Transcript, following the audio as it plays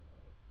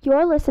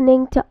You're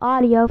listening to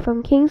audio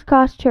from King's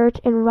Cross Church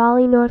in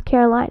Raleigh, North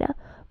Carolina.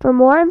 For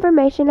more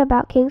information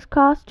about King's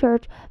Cross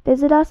Church,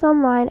 visit us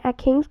online at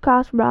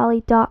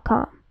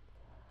kingscrossraleigh.com.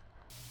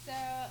 So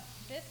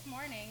this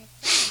morning's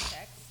sermon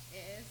text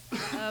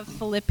is of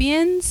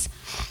Philippians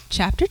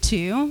chapter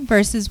 2,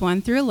 verses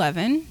 1 through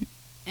 11,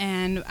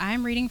 and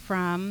I'm reading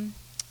from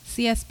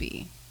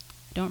CSB. I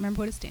don't remember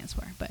what it stands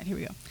for, but here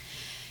we go.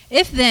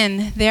 If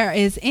then there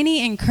is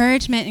any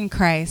encouragement in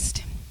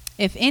Christ,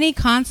 if any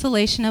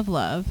consolation of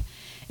love,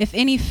 if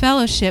any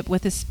fellowship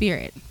with the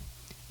Spirit,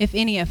 if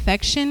any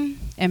affection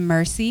and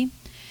mercy,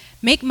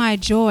 make my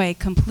joy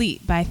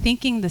complete by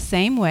thinking the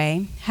same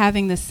way,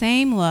 having the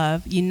same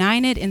love,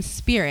 united in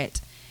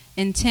spirit,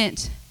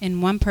 intent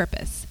in one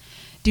purpose.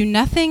 Do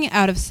nothing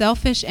out of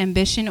selfish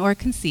ambition or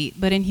conceit,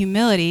 but in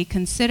humility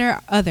consider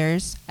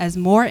others as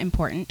more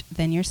important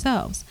than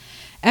yourselves.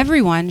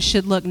 Everyone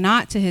should look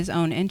not to his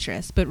own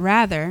interest, but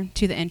rather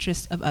to the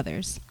interest of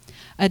others.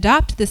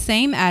 Adopt the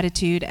same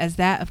attitude as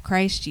that of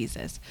Christ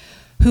Jesus,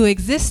 who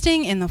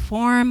existing in the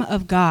form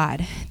of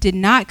God did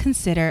not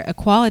consider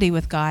equality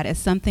with God as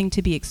something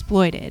to be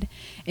exploited.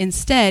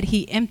 Instead,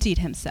 he emptied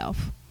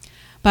himself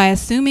by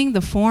assuming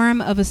the form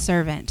of a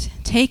servant,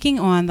 taking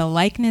on the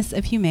likeness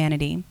of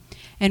humanity.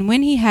 And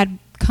when he had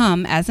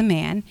come as a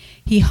man,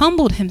 he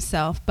humbled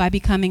himself by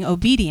becoming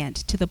obedient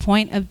to the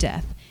point of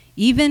death,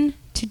 even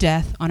to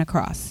death on a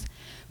cross.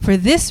 For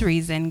this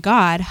reason,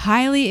 God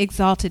highly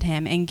exalted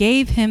him and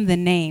gave him the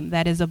name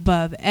that is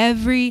above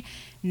every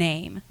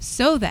name,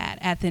 so that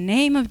at the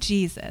name of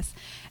Jesus,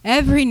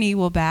 every knee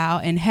will bow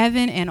in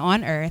heaven and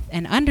on earth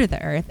and under the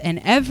earth,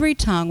 and every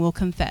tongue will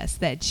confess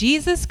that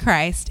Jesus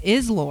Christ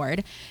is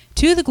Lord,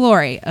 to the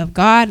glory of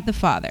God the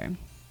Father.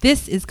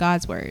 This is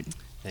God's word.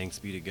 Thanks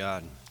be to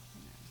God.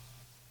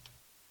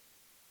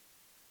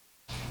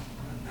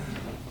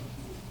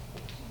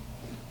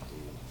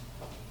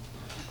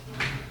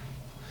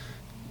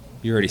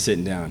 You're already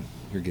sitting down.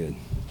 You're good.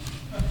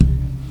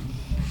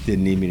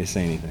 Didn't need me to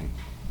say anything.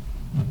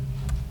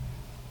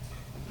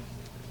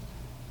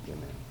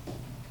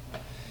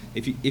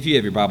 If you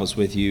have your Bibles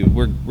with you,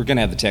 we're going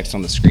to have the text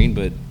on the screen,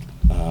 but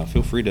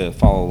feel free to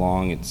follow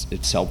along.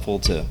 It's helpful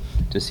to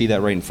see that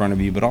right in front of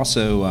you. But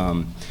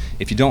also,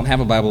 if you don't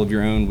have a Bible of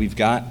your own, we've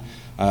got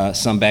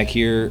some back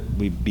here.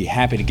 We'd be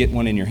happy to get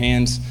one in your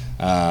hands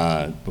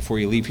before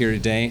you leave here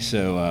today.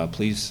 So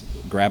please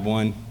grab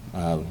one.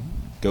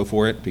 Go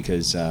for it,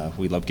 because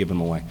we love giving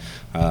them away.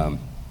 I'm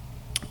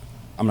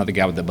not the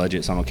guy with the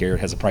budget, so I don't care. It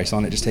has a price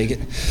on it. Just take it.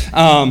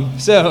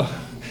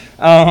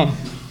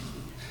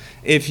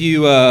 If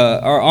you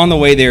are on the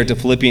way there to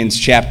Philippians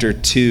chapter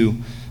 2,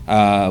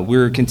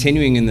 we're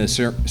continuing in the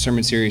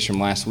sermon series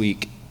from last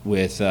week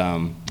with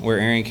where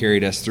Aaron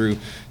carried us through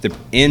the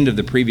end of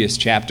the previous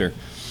chapter.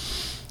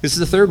 This is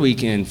the third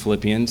week in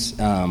Philippians.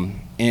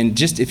 And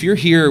just if you're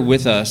here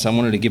with us, I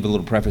wanted to give a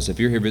little preface. If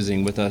you're here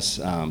visiting with us,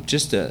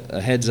 just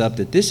a heads up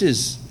that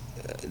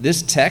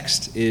this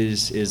text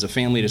is a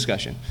family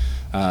discussion.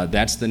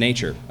 That's the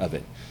nature of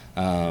it.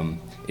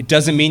 It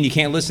doesn't mean you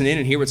can't listen in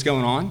and hear what's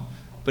going on,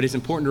 but it's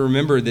important to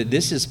remember that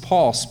this is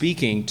Paul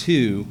speaking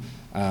to,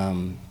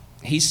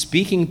 he's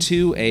speaking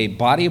to a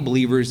body of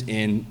believers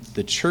in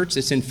the church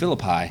that's in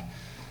Philippi,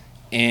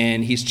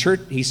 and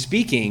he's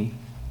speaking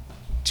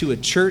to a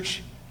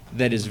church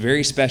that is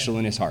very special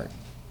in his heart.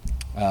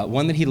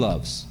 One that he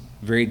loves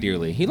very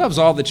dearly. He loves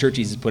all the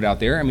churches he's put out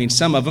there. I mean,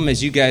 some of them,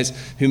 as you guys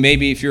who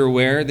maybe, if you're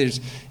aware,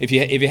 if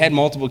you had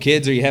multiple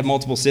kids or you have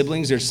multiple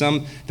siblings, there's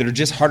some that are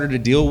just harder to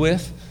deal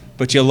with,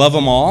 but you love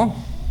them all.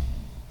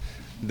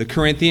 The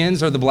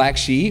Corinthians are the black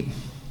sheep.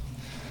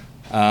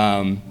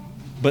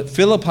 But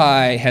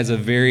Philippi has a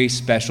very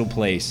special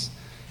place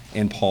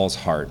in Paul's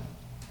heart.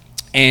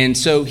 And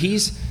so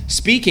he's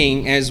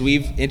speaking, as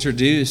we've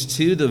introduced,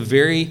 to the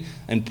very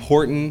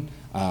important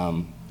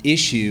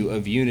issue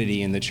of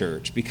unity in the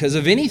church. Because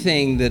of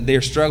anything that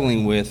they're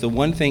struggling with, the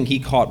one thing he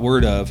caught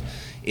word of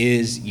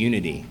is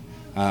unity.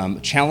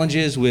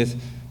 Challenges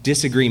with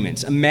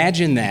disagreements.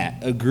 Imagine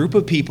that. A group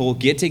of people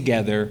get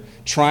together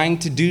trying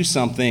to do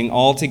something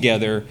all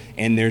together,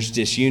 and there's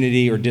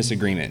disunity or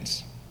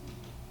disagreements.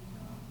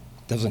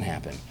 Doesn't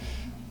happen.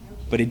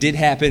 But it did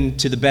happen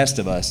to the best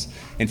of us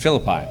in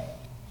Philippi.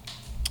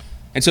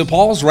 And so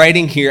Paul's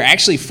writing here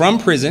actually from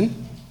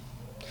prison.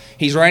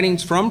 He's writing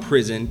from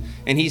prison,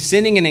 and he's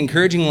sending an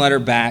encouraging letter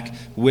back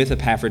with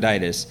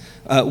Epaphroditus.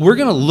 We're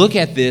going to look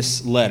at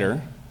this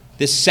letter,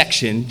 this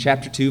section,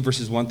 chapter 2,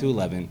 verses 1 through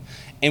 11,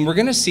 and we're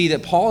going to see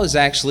that Paul is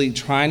actually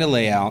trying to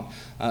lay out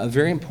a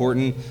very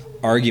important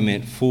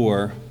argument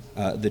for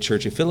the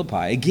church of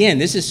Philippi. Again,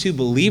 this is to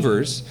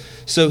believers,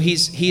 so he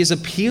is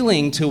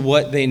appealing to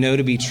what they know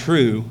to be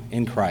true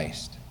in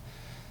Christ.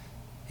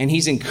 And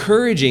he's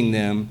encouraging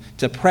them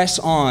to press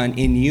on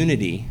in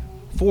unity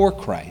for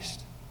Christ.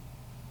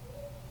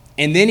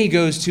 And then he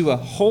goes to a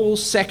whole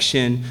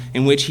section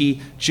in which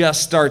he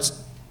just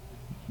starts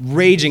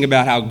raging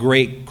about how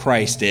great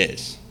Christ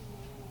is.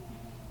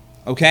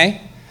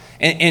 Okay?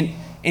 And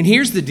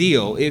here's the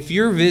deal. If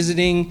you're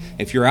visiting,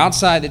 if you're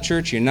outside the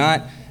church, you're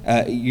not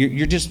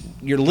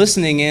you're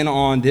listening in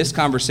on this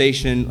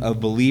conversation of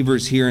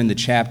believers here in the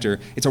chapter,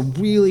 it's a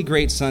really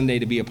great Sunday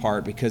to be a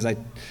part, because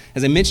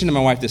as I mentioned to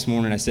my wife this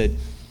morning, I said,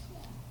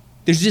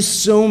 there's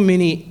just so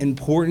many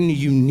important,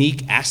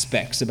 unique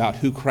aspects about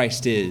who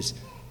Christ is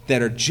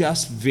that are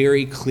just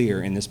very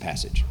clear in this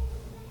passage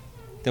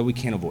that we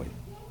can't avoid.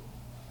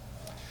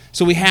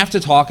 So we have to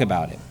talk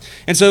about it.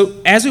 And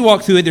so as we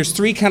walk through it, there's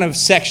three kind of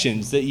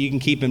sections that you can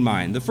keep in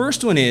mind. The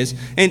first one is,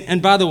 and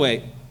by the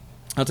way,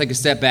 I'll take a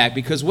step back,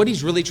 because what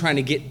he's really trying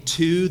to get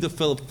to the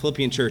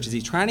Philippian church is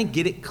he's trying to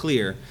get it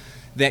clear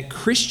that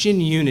Christian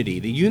unity,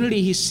 the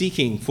unity he's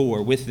seeking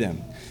for with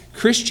them,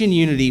 Christian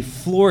unity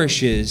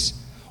flourishes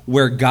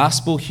where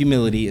gospel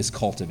humility is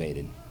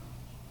cultivated.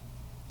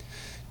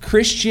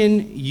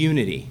 Christian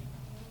unity,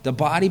 the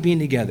body being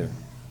together,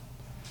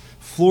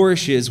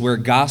 flourishes where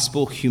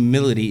gospel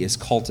humility is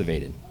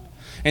cultivated.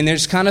 And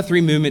there's kind of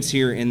three movements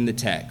here in the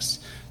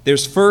text.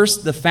 There's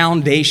first the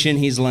foundation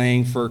he's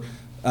laying for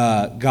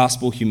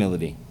gospel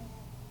humility.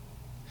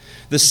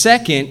 The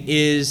second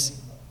is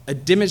a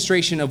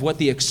demonstration of what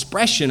the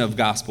expression of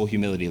gospel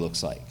humility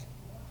looks like.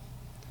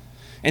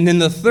 And then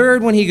the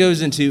third one he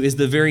goes into is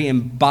the very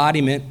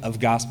embodiment of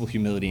gospel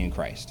humility in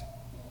Christ.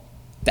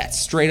 That's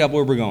straight up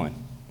where we're going.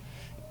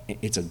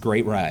 It's a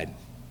great ride.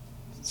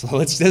 So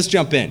let's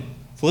jump in.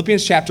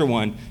 Philippians chapter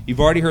 1, you've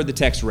already heard the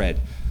text read.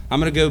 I'm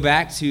going to go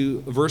back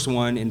to verse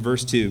 1 and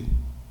verse 2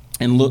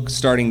 and look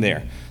starting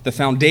there. The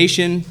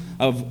foundation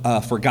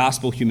for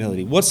gospel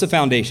humility. What's the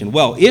foundation?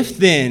 Well, if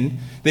then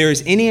there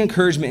is any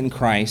encouragement in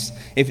Christ,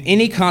 if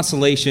any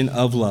consolation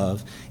of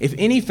love, if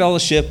any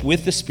fellowship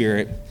with the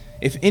Spirit,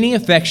 if any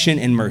affection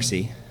and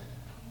mercy,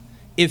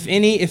 if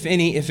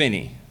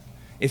any.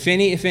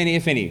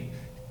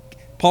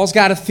 Paul's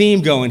got a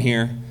theme going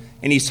here,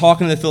 and he's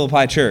talking to the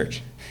Philippi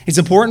church. It's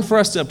important for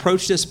us to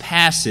approach this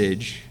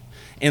passage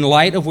in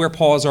light of where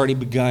Paul has already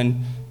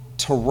begun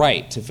to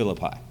write to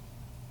Philippi.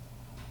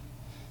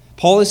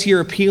 Paul is here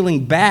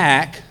appealing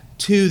back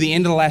to the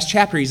end of the last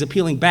chapter. He's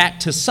appealing back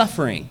to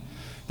suffering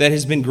that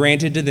has been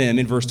granted to them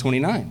in verse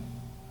 29.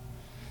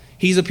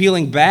 He's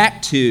appealing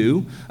back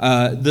to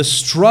the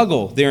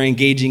struggle they're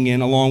engaging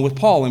in along with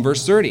Paul in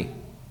verse 30.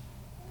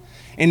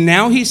 And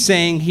now he's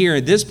saying here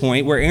at this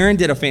point, where Aaron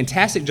did a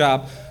fantastic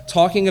job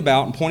talking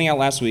about and pointing out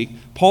last week,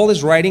 Paul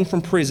is writing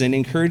from prison,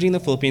 encouraging the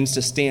Philippians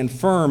to stand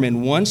firm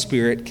in one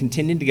spirit,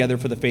 contending together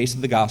for the faith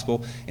of the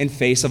gospel in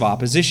face of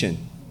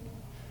opposition.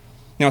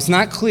 Now, it's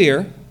not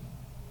clear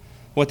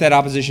what that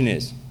opposition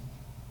is.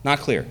 Not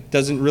clear.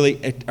 Doesn't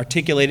really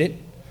articulate it.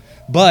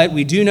 But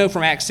we do know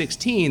from Acts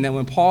 16 that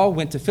when Paul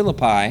went to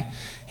Philippi,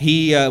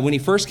 when he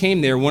first came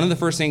there, one of the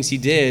first things he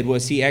did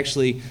was he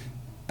actually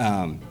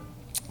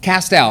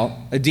cast out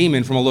a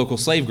demon from a local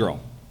slave girl.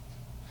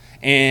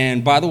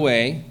 And by the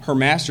way, her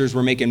masters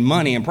were making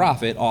money and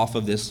profit off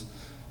of this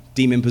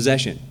demon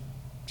possession.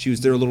 She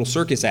was their little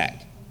circus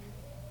act.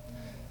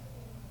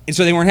 And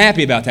so they weren't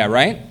happy about that,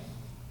 right?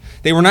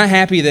 They were not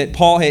happy that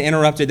Paul had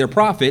interrupted their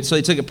profit, so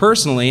they took it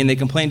personally and they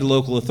complained to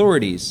local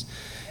authorities.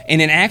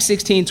 And in Acts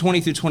 16,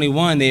 20 through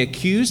 21, they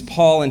accused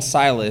Paul and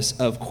Silas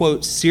of,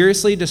 quote,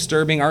 seriously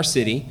disturbing our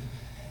city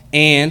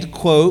and,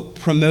 quote,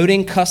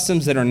 promoting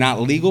customs that are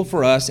not legal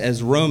for us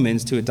as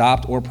Romans to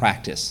adopt or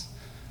practice.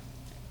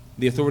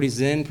 The authorities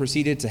then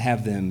proceeded to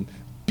have them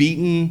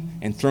beaten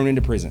and thrown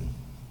into prison.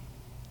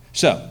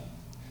 So,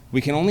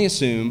 we can only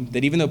assume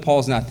that even though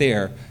Paul's not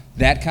there,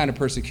 that kind of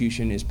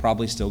persecution is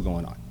probably still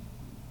going on.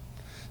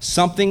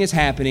 Something is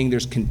happening,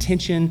 there's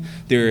contention,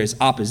 there is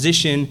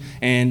opposition,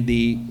 and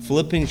the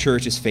Philippian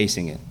church is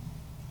facing it.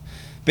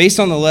 Based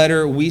on the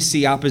letter, we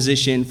see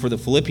opposition for the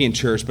Philippian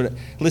church, but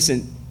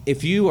listen,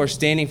 if you are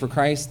standing for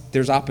Christ,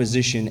 there's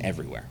opposition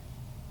everywhere.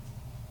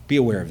 Be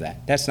aware of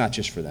that. That's not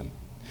just for them.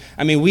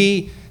 I mean,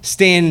 we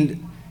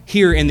stand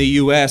here in the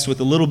U.S. with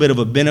a little bit of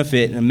a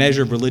benefit and a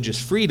measure of religious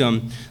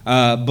freedom,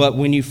 but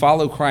when you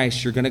follow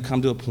Christ, you're going to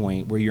come to a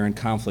point where you're in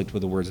conflict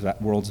with the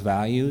world's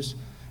values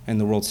and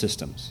the world's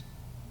systems.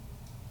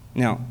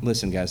 Now,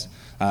 listen, guys,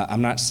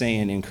 I'm not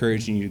saying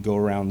encouraging you to go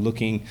around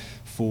looking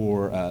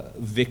for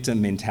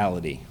victim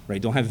mentality, right?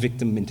 Don't have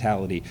victim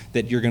mentality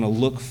that you're going to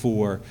look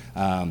for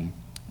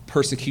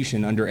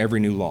persecution under every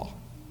new law.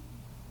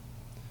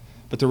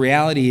 But the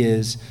reality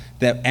is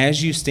that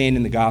as you stand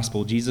in the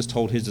gospel, Jesus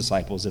told his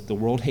disciples, if the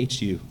world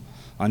hates you,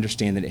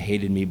 understand that it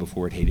hated me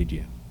before it hated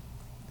you.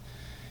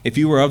 If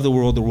you were of the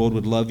world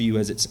would love you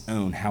as its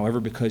own. However,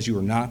 because you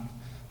are not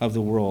of the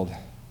world,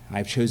 I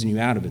have chosen you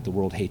out of it, the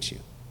world hates you.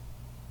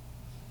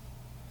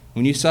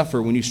 When you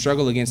suffer, when you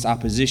struggle against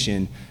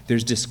opposition,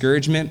 there's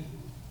discouragement.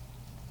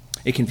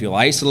 It can feel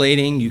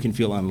isolating. You can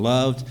feel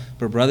unloved.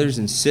 But brothers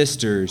and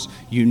sisters,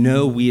 you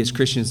know we as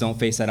Christians don't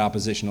face that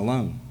opposition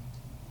alone.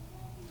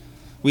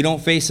 We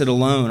don't face it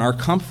alone. Our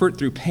comfort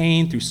through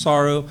pain, through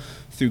sorrow,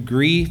 through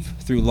grief,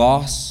 through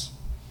loss,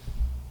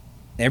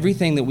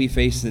 everything that we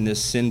face in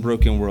this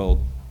sin-broken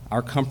world,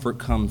 our comfort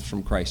comes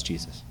from Christ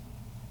Jesus.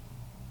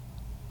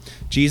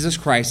 Jesus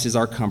Christ is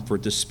our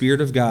comfort. The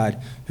Spirit of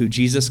God, who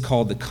Jesus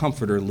called the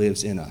Comforter,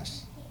 lives in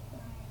us.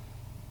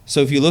 So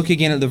if you look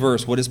again at the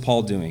verse, what is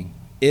Paul doing?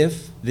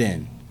 If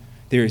then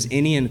there is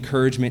any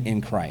encouragement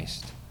in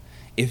Christ,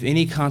 if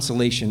any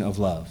consolation of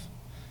love,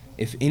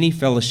 if any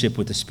fellowship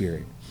with the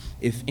Spirit,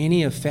 if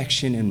any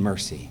affection and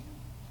mercy.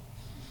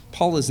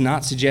 Paul is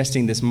not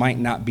suggesting this might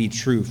not be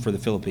true for the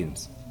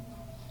Philippians.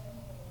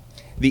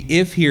 The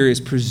if here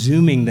is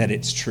presuming that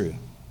it's true.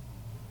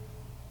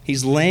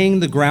 He's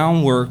laying the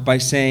groundwork by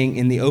saying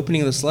in the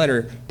opening of this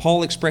letter,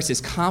 Paul expresses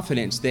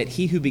confidence that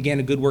he who began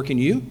a good work in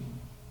you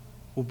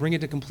will bring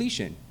it to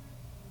completion.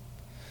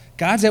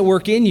 God's at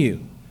work in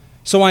you.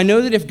 So I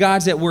know that if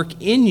God's at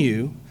work in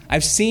you,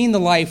 I've seen the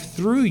life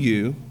through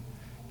you,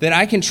 that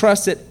I can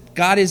trust that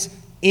God is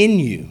in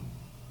you.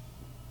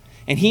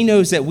 And he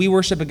knows that we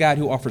worship a God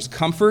who offers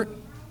comfort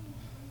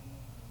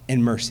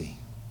and mercy.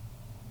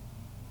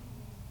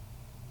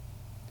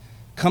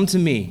 Come to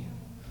me,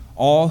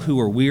 all who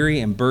are weary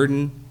and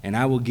burdened, and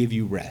I will give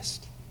you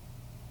rest.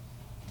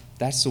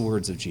 That's the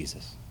words of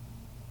Jesus.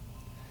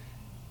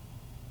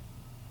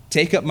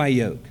 Take up my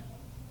yoke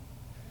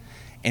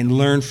and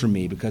learn from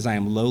me, because I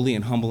am lowly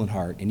and humble in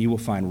heart, and you will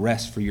find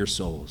rest for your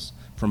souls.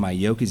 For my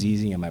yoke is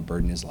easy and my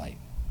burden is light.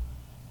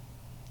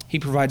 He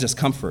provides us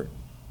comfort.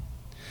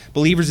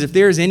 Believers, if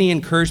there is any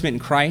encouragement in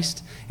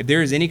Christ, if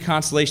there is any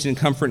consolation and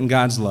comfort in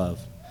God's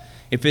love,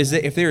 if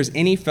there is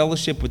any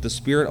fellowship with the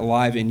Spirit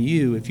alive in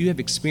you, if you have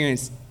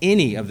experienced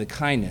any of the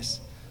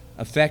kindness,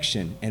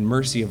 affection, and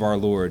mercy of our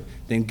Lord,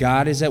 then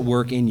God is at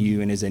work in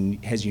you and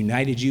has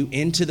united you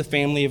into the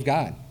family of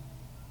God.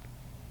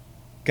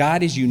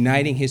 God is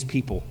uniting his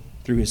people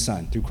through his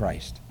Son, through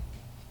Christ.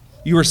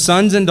 You are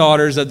sons and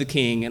daughters of the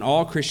King, and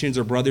all Christians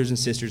are brothers and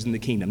sisters in the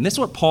kingdom. This is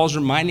what Paul's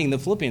reminding the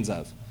Philippians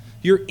of.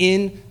 You're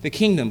in the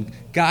kingdom.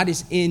 God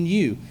is in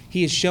you.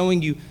 He is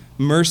showing you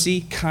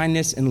mercy,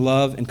 kindness, and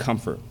love and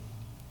comfort.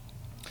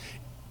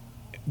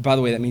 By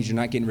the way, that means you're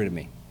not getting rid of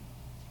me.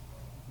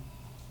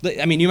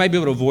 I mean, you might be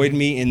able to avoid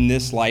me in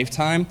this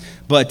lifetime,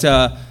 but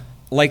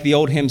like the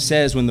old hymn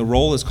says, when the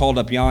roll is called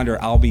up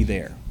yonder, I'll be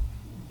there.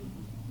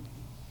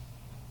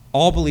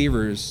 All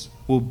believers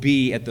will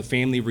be at the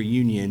family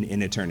reunion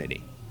in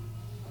eternity.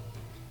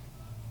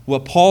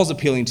 What Paul's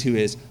appealing to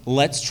is,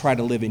 let's try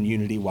to live in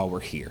unity while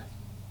we're here.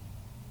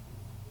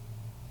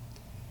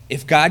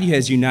 If God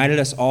has united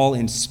us all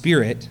in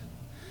spirit,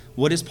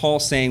 what is Paul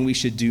saying we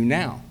should do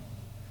now?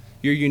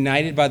 You're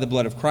united by the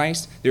blood of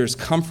Christ. There is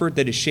comfort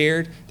that is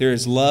shared. There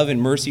is love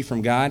and mercy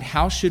from God.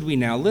 How should we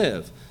now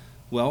live?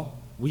 Well,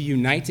 we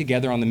unite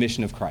together on the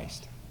mission of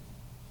Christ.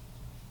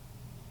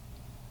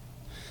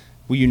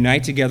 We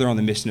unite together on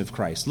the mission of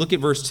Christ. Look at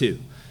verse 2.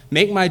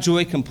 Make my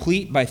joy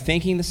complete by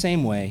thinking the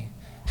same way,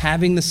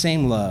 having the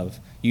same love,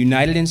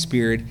 united in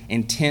spirit,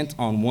 intent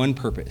on one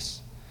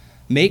purpose.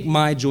 Make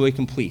my joy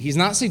complete. He's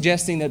not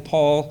suggesting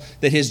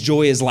that his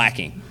joy is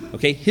lacking.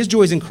 Okay? His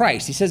joy is in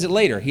Christ. He says it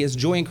later. He has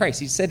joy in Christ.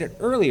 He said it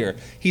earlier.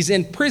 He's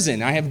in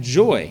prison. I have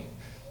joy,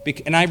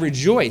 and I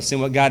rejoice in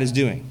what God is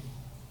doing.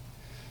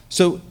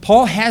 So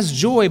Paul has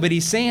joy, but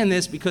he's saying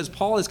this because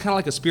Paul is kind of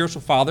like a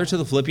spiritual father to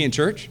the Philippian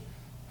church.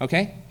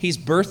 Okay? He's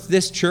birthed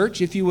this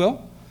church, if you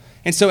will.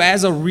 And so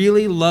as a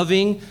really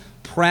loving,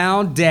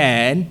 proud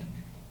dad,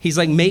 he's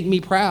like, make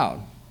me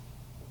proud.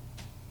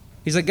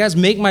 He's like, guys,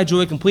 make my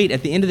joy complete.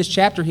 At the end of this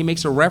chapter, he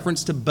makes a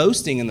reference to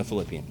boasting in the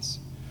Philippians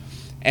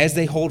as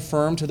they hold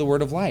firm to the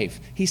word of life.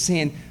 He's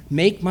saying,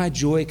 make my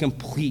joy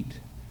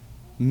complete.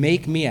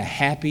 Make me a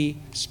happy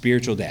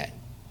spiritual dad.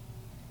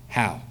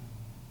 How?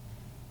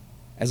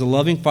 As a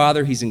loving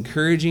father, he's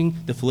encouraging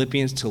the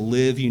Philippians to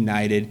live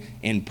united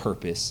in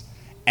purpose,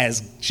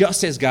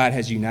 just as God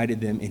has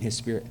united them in his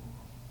spirit.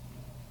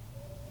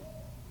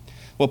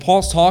 What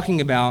Paul's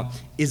talking about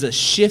is a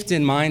shift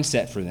in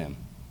mindset for them.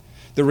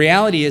 The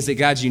reality is that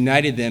God's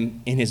united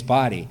them in his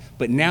body,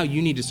 but now you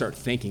need to start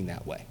thinking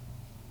that way.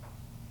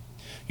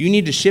 You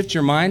need to shift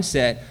your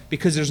mindset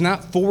because there's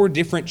not 4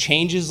 different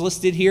changes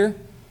listed here.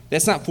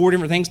 That's not 4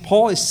 different things.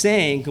 Paul is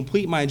saying,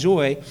 complete my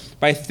joy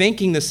by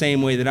thinking the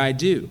same way that I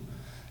do,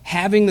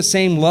 having the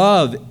same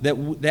love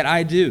that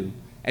I do.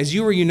 As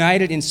you are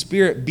united in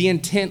spirit, be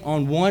intent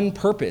on one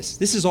purpose.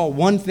 This is all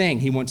one thing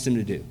he wants them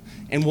to do.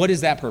 And what is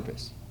that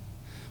purpose?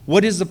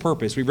 What is the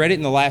purpose? We read it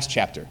in the last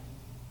chapter.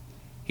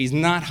 He's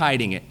not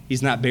hiding it.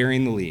 He's not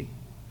burying the lead.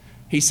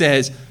 He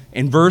says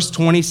in verse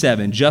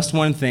 27, just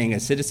one thing,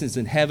 as citizens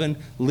in heaven,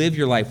 live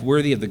your life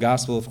worthy of the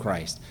gospel of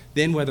Christ.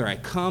 Then whether I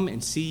come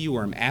and see you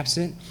or am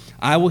absent,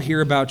 I will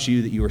hear about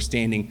you that you are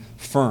standing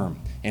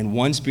firm in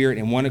one spirit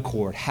and one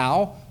accord.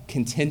 How?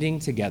 Contending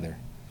together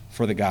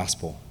for the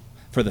gospel,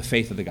 for the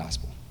faith of the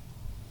gospel.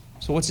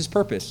 So what's his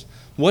purpose?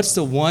 What's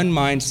the one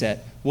mindset?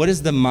 What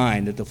is the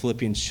mind that the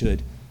Philippians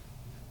should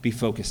be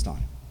focused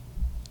on?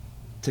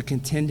 To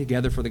contend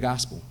together for the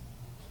gospel.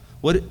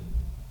 We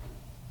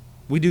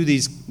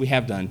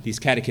have done these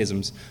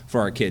catechisms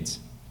for our kids.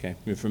 Okay,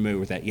 you're familiar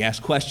with that. You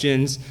ask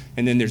questions,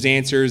 and then there's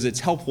answers.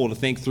 It's helpful to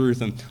think through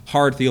some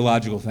hard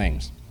theological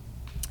things.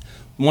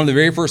 One of the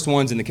very first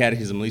ones in the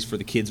catechism, at least for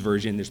the kids'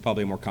 version, there's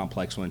probably a more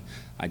complex one.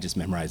 I just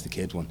memorized the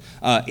kids' one,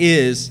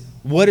 is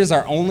what is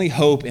our only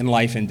hope in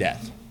life and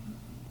death?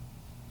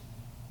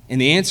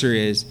 And the answer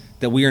is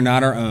that we are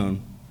not our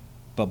own,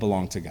 but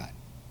belong to God.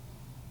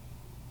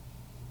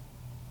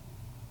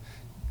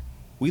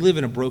 We live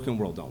in a broken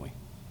world, don't we?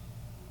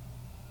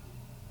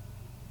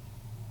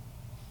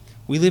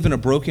 We live in a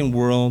broken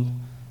world,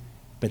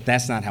 but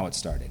that's not how it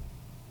started.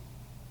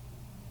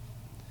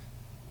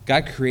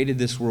 God created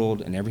this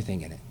world and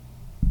everything in it,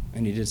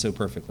 and he did so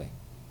perfectly.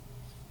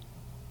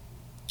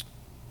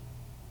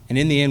 And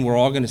in the end, we're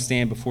all going to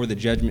stand before the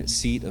judgment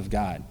seat of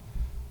God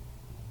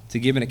to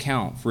give an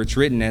account. For it's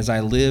written, as I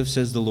live,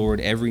 says the Lord,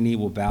 every knee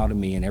will bow to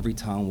me and every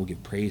tongue will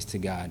give praise to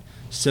God.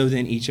 So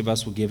then each of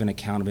us will give an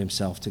account of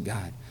himself to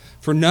God.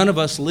 For none of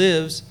us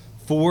lives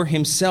for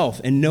himself,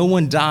 and no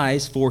one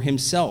dies for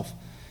himself.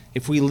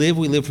 If we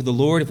live for the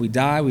Lord. If we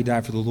die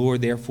for the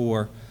Lord.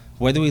 Therefore,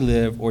 whether we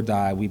live or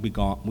die, we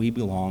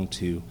belong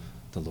to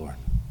the Lord.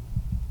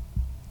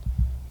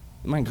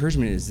 My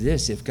encouragement is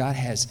this: if God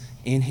has,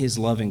 in his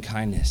loving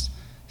kindness,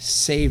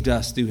 saved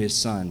us through his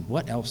Son,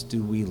 what else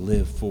do we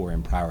live for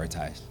and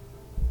prioritize?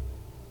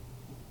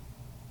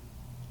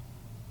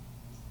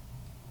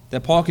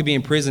 That Paul could be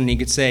in prison and he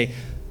could say,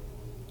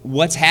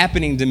 what's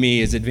happening to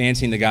me is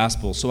advancing the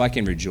gospel so I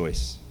can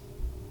rejoice.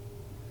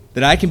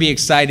 That I can be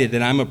excited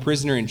that I'm a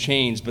prisoner in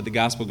chains, but the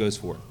gospel goes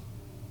forth.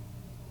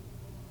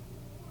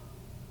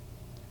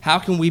 How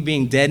can we,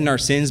 being dead in our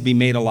sins, be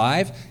made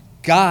alive?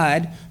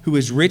 God, who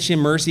is rich in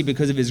mercy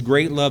because of his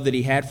great love that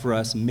he had for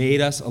us,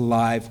 made us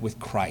alive with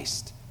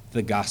Christ,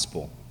 the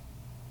gospel.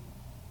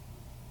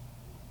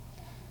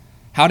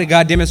 How did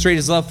God demonstrate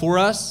his love for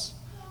us?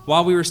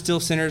 While we were still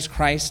sinners,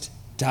 Christ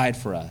died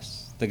for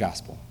us, the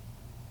gospel.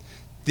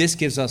 This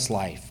gives us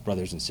life,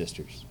 brothers and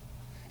sisters.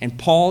 And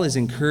Paul is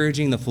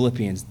encouraging the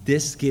Philippians,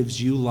 this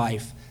gives you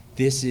life.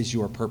 This is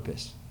your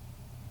purpose.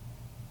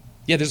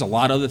 Yeah, there's a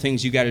lot of other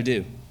things you got to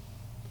do.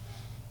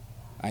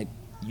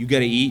 You got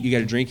to eat, you got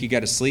to drink, you got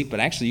to sleep, but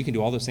actually you can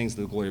do all those things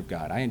to the glory of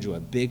God. I enjoy a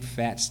big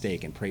fat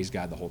steak and praise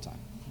God the whole time.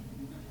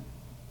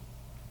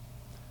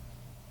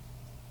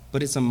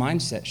 But it's a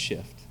mindset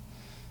shift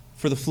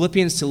for the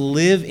Philippians to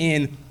live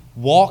in,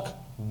 walk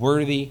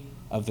worthy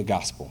of the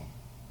gospel.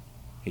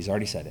 He's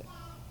already said it.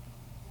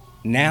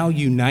 Now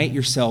unite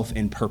yourself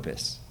in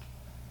purpose.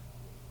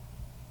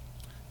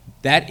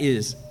 That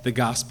is the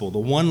gospel, the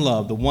one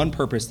love, the one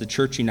purpose the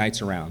church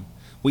unites around.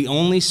 We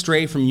only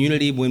stray from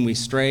unity when we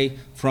stray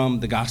from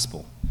the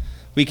gospel.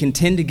 We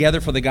contend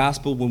together for the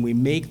gospel when we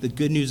make the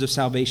good news of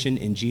salvation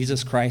in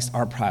Jesus Christ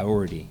our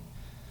priority.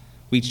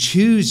 We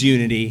choose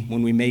unity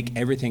when we make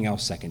everything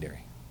else secondary.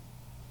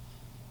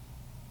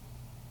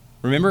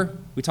 Remember,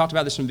 we talked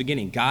about this from the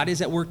beginning. God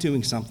is at work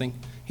doing something.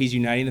 He's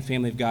uniting the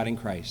family of God in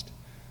Christ.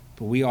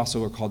 But we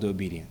also are called to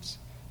obedience,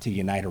 to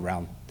unite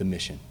around the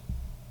mission.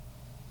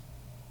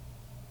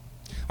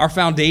 Our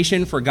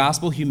foundation for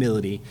gospel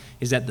humility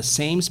is that the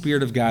same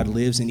Spirit of God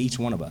lives in each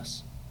one of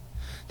us.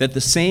 That the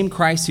same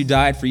Christ who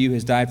died for you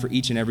has died for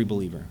each and every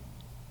believer.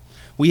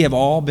 We have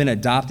all been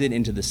adopted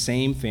into the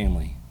same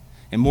family.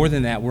 And more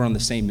than that, we're on the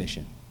same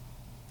mission,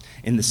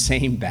 in the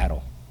same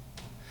battle.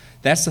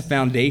 That's the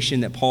foundation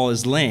that Paul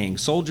is laying.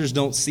 Soldiers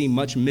don't see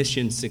much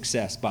mission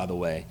success, by the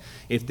way,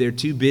 if they're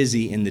too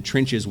busy in the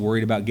trenches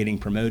worried about getting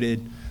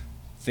promoted,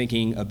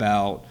 thinking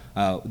about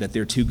that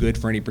they're too good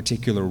for any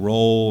particular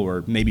role,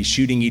 or maybe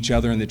shooting each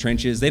other in the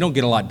trenches. They don't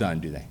get a lot done,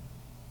 do they?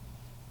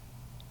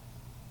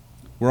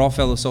 We're all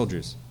fellow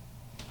soldiers,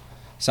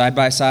 side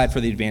by side for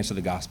the advance of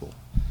the gospel.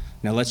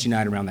 Now let's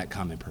unite around that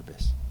common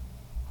purpose.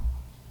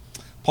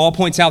 Paul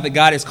points out that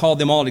God has called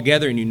them all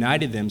together and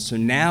united them, so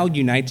now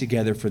unite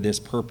together for this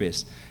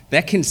purpose.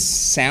 That can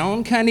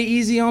sound kind of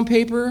easy on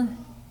paper,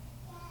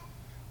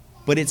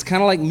 but it's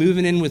kind of like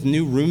moving in with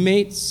new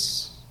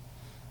roommates,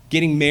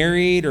 getting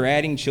married, or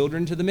adding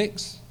children to the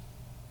mix.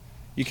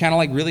 You're kind of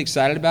like really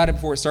excited about it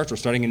before it starts, or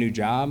starting a new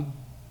job.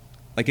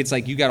 Like it's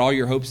like you got all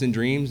your hopes and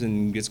dreams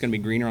and it's going to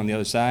be greener on the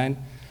other side.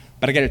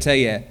 But I got to tell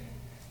you,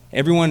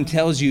 everyone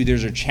tells you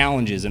there's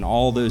challenges in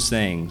all those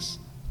things,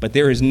 but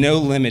there is no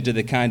limit to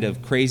the kind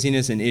of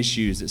craziness and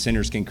issues that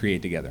sinners can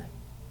create together.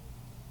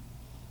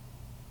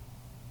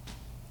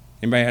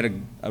 Anybody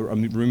had a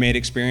roommate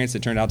experience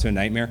that turned out to a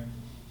nightmare?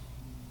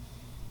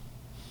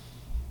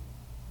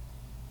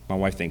 My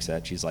wife thinks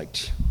that. She's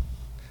like,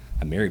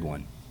 I married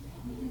one.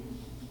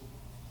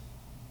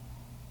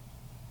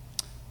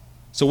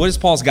 So what is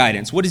Paul's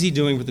guidance? What is he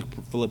doing with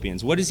the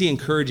Philippians? What is he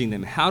encouraging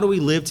them? How do we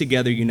live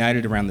together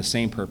united around the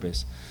same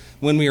purpose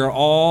when we are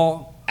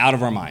all out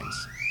of our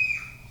minds?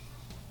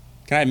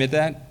 Can I admit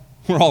that?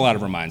 We're all out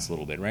of our minds a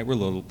little bit, right? We're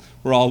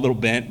all a little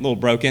bent, a little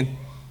broken.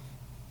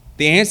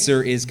 The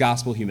answer is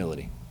gospel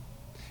humility.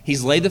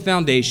 He's laid the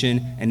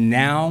foundation, and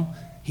now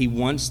he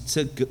wants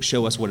to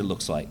show us what it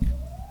looks like.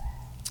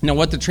 Now,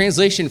 what the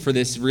translation for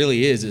this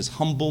really is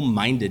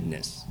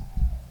humble-mindedness.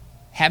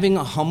 Having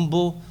a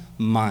humble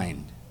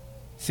mind.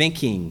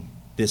 Thinking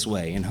this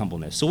way in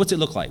humbleness. So what's it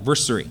look like?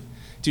 Verse 3.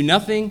 Do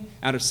nothing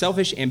out of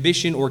selfish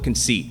ambition or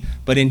conceit,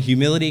 but in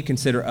humility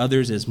consider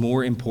others as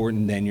more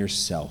important than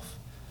yourself.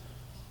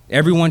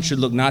 Everyone should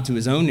look not to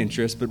his own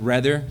interest, but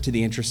rather to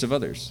the interests of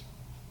others.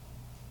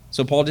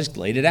 So Paul just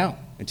laid it out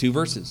in 2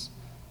 verses.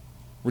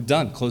 We're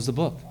done. Close the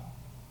book.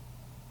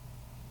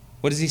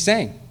 What is he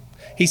saying?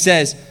 He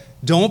says,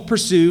 Don't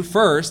pursue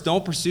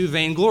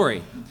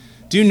vainglory.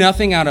 Do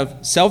nothing out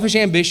of selfish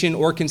ambition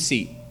or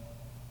conceit.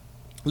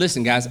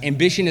 Listen, guys,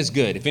 ambition is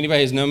good. If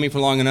anybody has known me for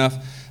long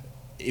enough,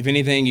 if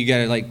anything, you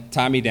got to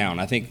tie me down.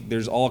 I think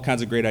there's all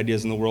kinds of great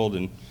ideas in the world,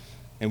 and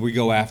we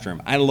go after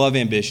them. I love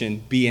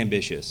ambition. Be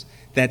ambitious.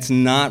 That's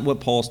not what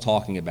Paul's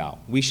talking about.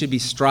 We should be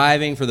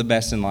striving for the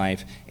best in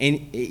life.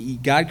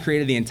 And God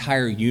created the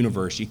entire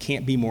universe. You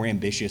can't be more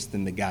ambitious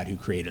than the God who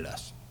created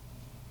us.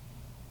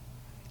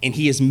 And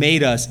he has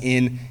made us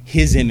in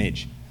his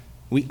image.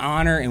 We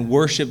honor and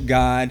worship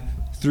God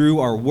through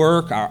our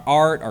work, our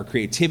art, our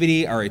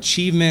creativity, our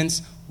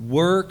achievements.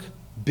 Work,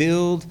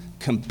 build,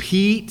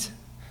 compete,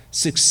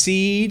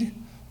 succeed,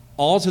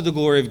 all to the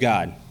glory of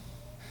God.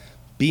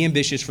 Be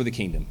ambitious for the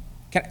kingdom.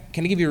 Can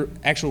I give you an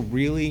actual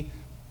really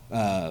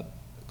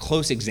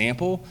close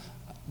example?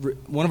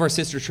 One of our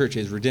sister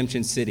churches,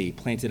 Redemption City,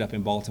 planted up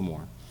in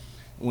Baltimore.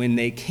 When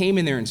they came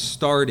in there and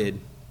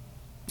started,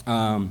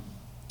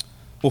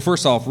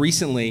 first off,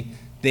 recently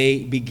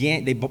they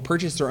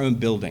purchased their own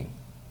building.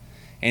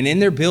 And in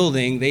their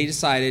building, they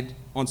decided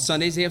on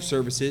Sundays they have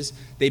services.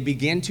 They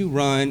begin to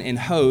run and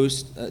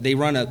host. They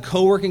run a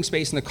co-working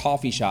space and a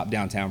coffee shop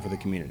downtown for the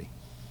community.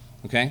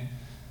 Okay?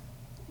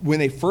 When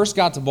they first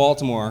got to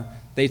Baltimore,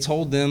 they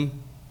told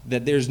them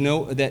that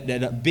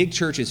that a big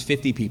church is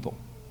 50 people.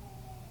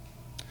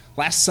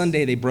 Last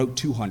Sunday, they broke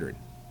 200.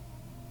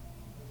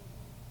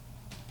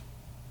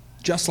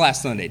 Just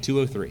last Sunday,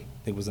 203, I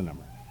think was the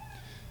number.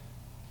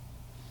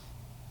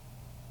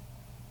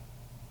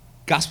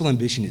 Gospel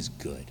ambition is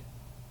good.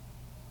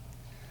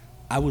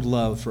 I would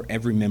love for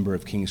every member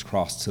of King's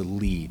Cross to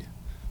lead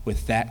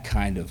with that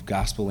kind of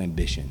gospel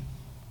ambition.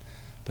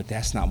 But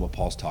that's not what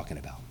Paul's talking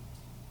about.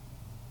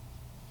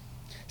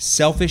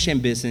 Selfish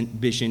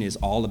ambition is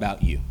all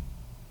about you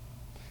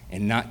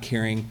and not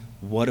caring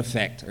what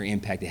effect or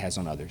impact it has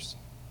on others.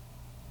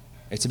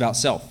 It's about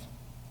self.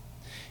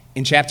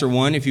 In chapter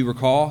 1, if you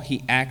recall,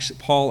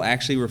 Paul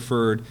actually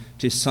referred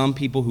to some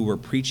people who were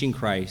preaching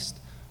Christ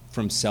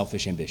from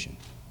selfish ambition,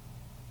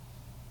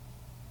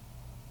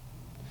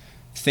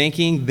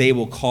 thinking they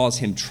will cause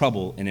him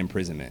trouble and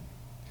imprisonment.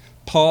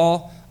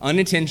 Paul,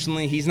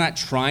 unintentionally, he's not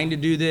trying to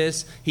do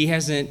this. He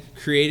hasn't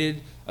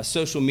created a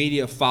social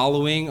media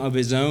following of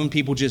his own.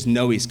 People just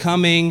know he's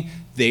coming.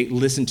 They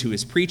listen to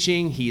his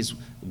preaching. He's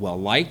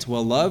well-liked,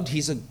 well-loved.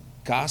 He's a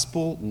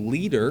gospel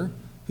leader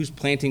who's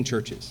planting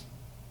churches.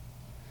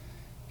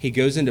 He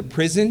goes into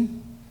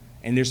prison,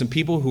 and there's some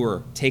people who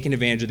are taking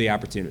advantage of the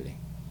opportunity.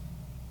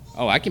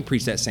 Oh, I can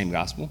preach that same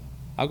gospel.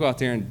 I'll go out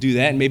there and do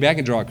that, and maybe I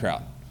can draw a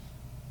crowd.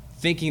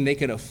 Thinking they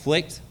could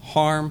afflict,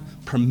 harm,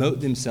 promote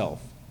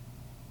themselves.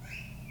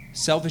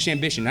 Selfish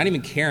ambition, not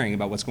even caring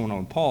about what's going on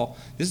with Paul.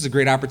 This is a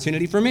great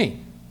opportunity for me.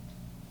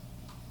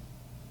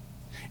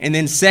 And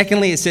then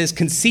secondly, it says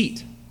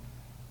conceit,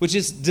 which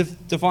is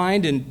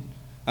defined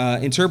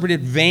and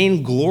interpreted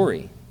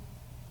vainglory,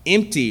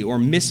 empty or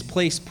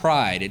misplaced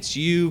pride. It's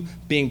you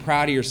being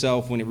proud of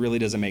yourself when it really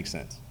doesn't make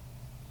sense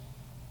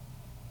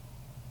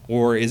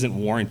or isn't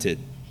warranted.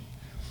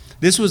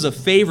 This was a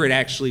favorite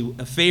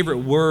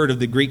word of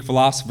the Greek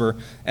philosopher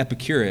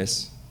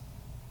Epicurus,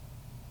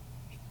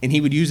 and he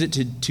would use it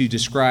to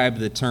describe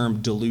the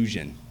term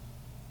delusion.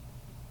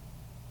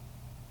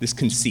 This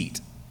conceit.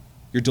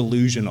 You're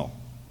delusional,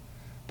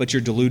 but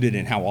you're deluded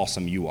in how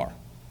awesome you are.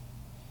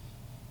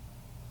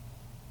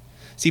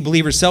 See,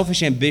 believers,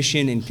 selfish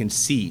ambition and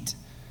conceit,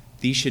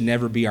 these should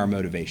never be our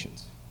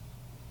motivations.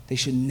 They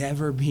should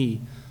never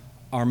be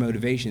our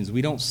motivations.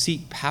 We don't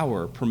seek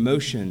power,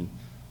 promotion,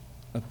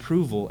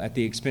 approval at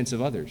the expense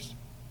of others.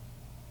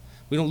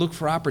 We don't look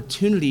for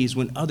opportunities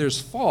when others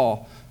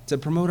fall to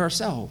promote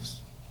ourselves.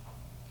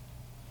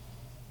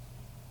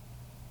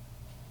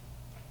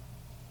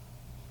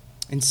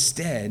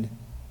 Instead,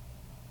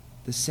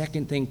 the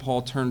second thing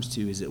Paul turns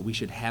to is that we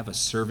should have a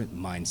servant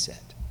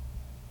mindset.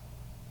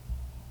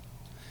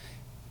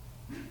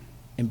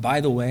 And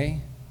by the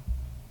way,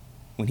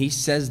 when he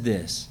says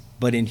this,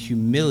 but in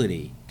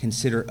humility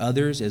consider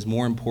others as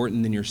more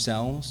important than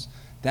yourselves,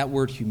 that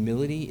word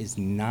humility is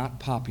not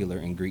popular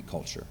in Greek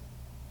culture.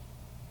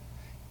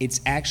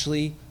 It's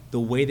actually the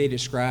way they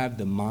describe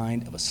the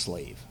mind of a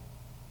slave,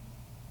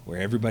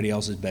 where everybody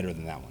else is better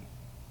than that one.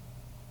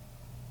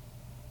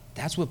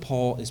 That's what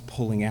Paul is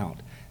pulling out.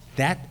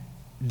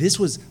 This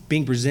was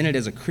being presented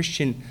as a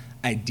Christian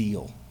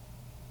ideal.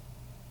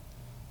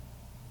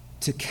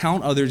 To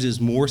count others as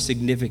more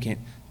significant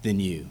than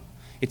you.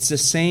 It's the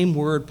same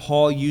word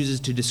Paul uses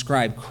to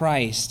describe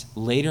Christ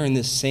later in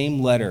this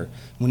same letter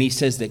when he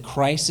says that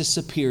Christ is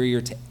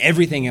superior to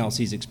everything else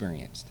he's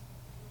experienced.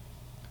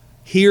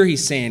 Here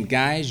he's saying,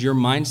 guys, your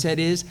mindset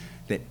is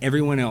that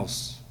everyone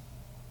else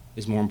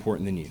is more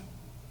important than you.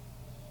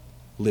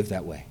 Live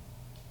that way.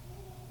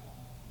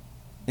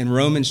 In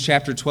Romans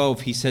chapter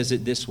 12, he says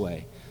it this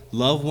way: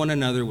 love one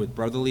another with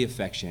brotherly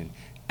affection,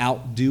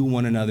 outdo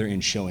one another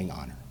in showing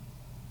honor.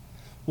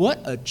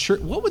 What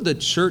would the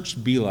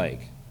church be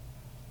like?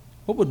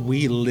 What would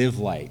we live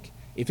like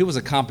if it was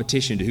a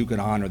competition to who could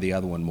honor the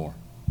other one more?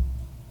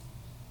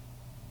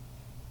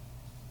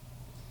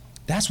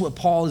 That's what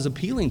Paul is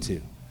appealing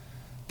to.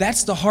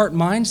 That's the heart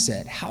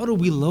mindset. How do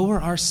we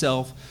lower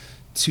ourselves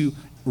to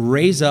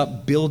raise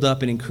up, build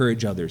up, and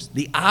encourage others?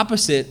 The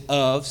opposite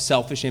of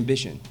selfish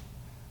ambition,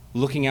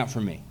 looking out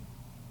for me.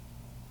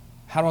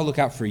 How do I look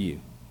out for you?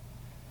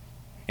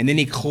 And then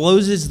he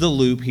closes the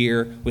loop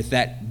here with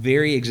that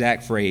very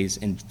exact phrase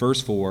in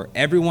verse 4,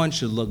 everyone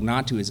should look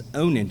not to his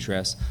own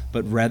interests,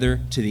 but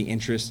rather to the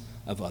interests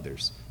of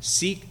others.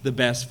 Seek the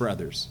best for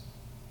others.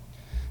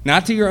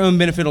 Not to your own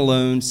benefit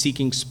alone,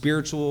 seeking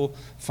spiritual,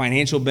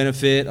 financial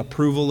benefit,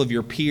 approval of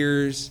your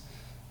peers.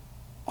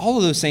 All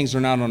of those things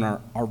are not on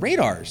our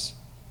radars.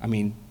 I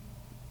mean,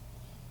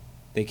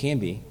 they can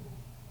be.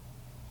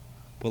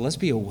 But let's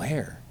be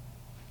aware.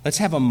 Let's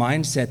have a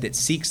mindset that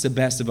seeks the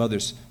best of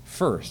others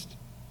first.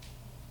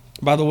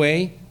 By the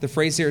way, the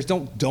phrase there is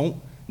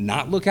don't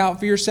not look out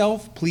for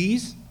yourself,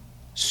 please.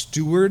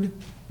 Steward,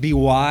 be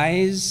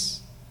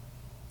wise,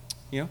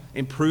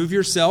 improve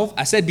yourself.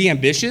 I said be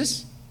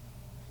ambitious.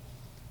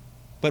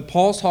 But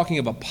Paul's talking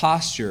of a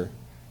posture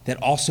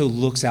that also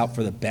looks out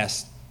for the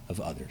best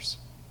of others.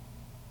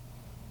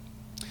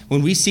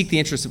 When we seek the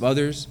interests of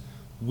others,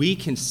 we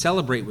can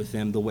celebrate with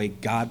them the way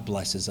God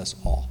blesses us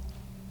all.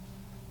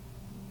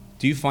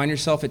 Do you find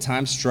yourself at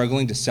times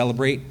struggling to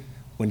celebrate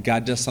when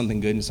God does something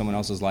good in someone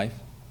else's life?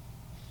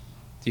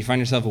 Do you find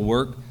yourself at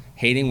work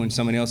hating when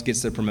someone else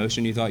gets the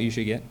promotion you thought you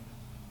should get?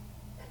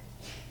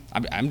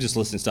 I'm just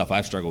listing stuff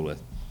I've struggled with.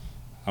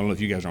 I don't know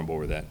if you guys are on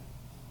board with that.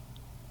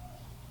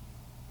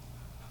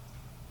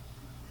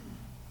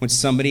 When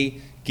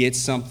somebody gets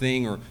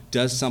something or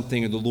does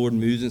something or the Lord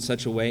moves in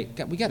such a way,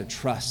 we got to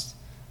trust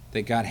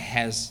that God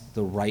has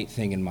the right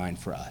thing in mind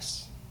for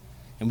us.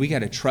 And we got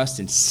to trust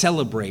and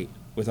celebrate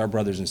with our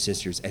brothers and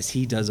sisters as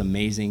he does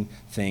amazing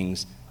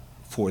things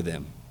for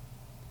them.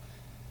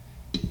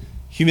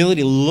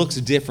 Humility looks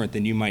different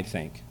than you might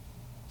think.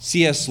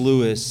 C.S.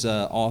 Lewis,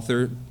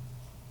 author,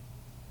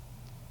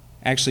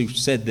 actually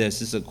said this.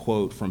 This is a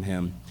quote from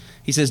him.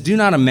 He says, do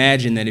not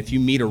imagine that if you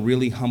meet a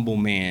really humble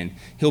man,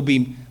 he'll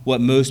be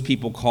what most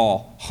people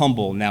call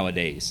humble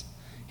nowadays.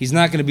 He's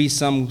not going to be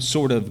some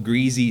sort of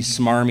greasy,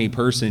 smarmy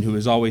person who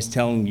is always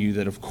telling you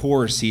that, of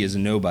course, he is a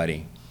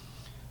nobody.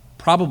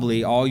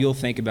 Probably all you'll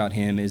think about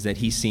him is that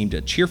he seemed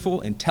a cheerful,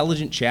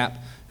 intelligent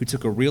chap who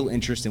took a real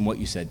interest in what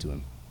you said to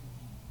him.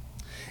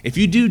 If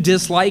you do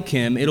dislike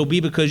him, it'll be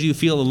because you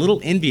feel a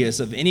little envious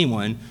of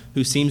anyone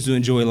who seems to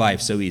enjoy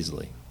life so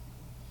easily.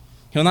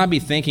 He'll not be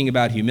thinking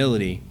about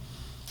humility.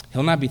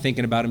 He'll not be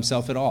thinking about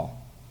himself at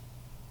all.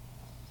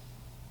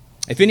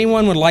 If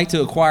anyone would like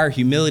to acquire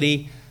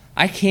humility,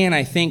 I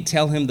think,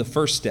 tell him the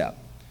first step.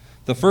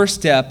 The first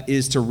step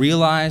is to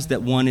realize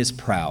that one is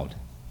proud.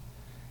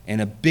 And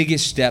a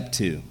biggest step,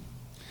 too.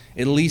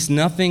 At least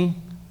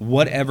nothing,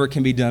 whatever,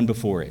 can be done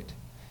before it.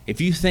 If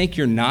you think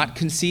you're not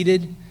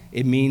conceited,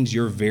 it means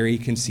you're very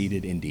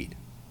conceited indeed.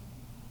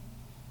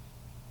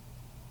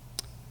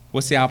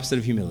 What's the opposite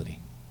of humility?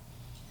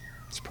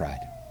 It's pride.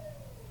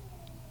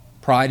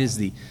 Pride is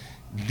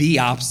the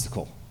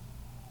obstacle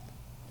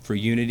for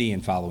unity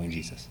and following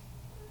Jesus.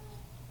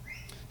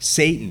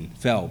 Satan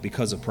fell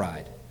because of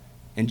pride.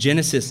 In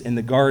Genesis, in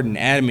the garden,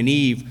 Adam and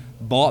Eve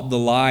bought the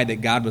lie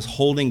that God was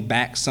holding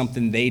back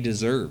something they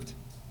deserved.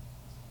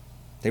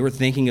 They were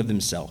thinking of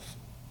themselves.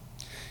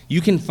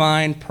 You can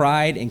find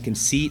pride and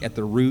conceit at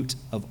the root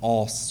of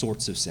all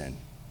sorts of sin.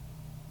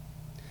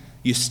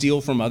 You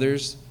steal from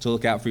others to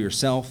look out for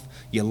yourself.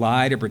 You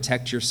lie to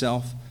protect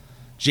yourself.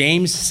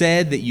 James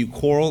said that you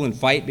quarrel and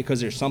fight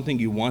because there's something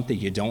you want that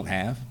you don't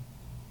have.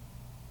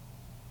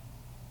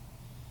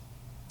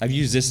 I've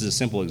used this as a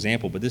simple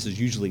example, but this is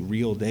usually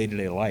real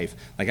day-to-day life.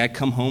 Like I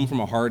come home from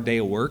a hard day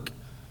of work,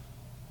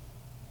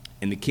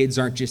 and the kids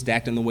aren't just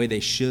acting the way they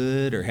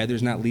should, or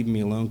Heather's not leaving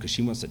me alone because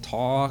she wants to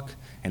talk,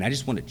 and I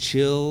just want to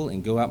chill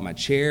and go out in my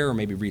chair or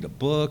maybe read a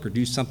book or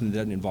do something that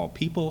doesn't involve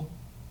people.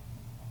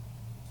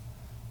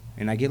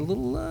 And I get a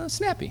little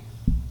snappy.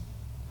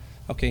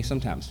 Okay,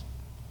 sometimes.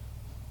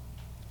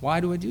 Why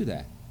do I do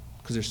that?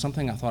 Because there's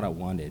something I thought I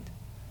wanted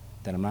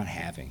that I'm not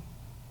having.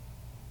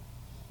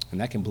 And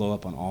that can blow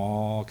up on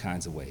all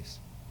kinds of ways.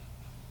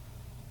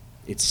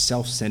 It's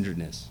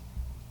self-centeredness.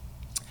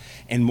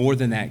 And more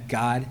than that,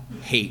 God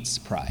hates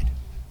pride.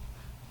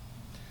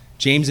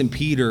 James and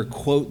Peter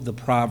quote the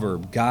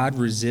proverb, God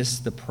resists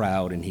the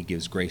proud and he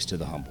gives grace to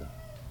the humble.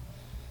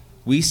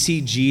 We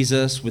see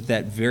Jesus with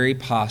that very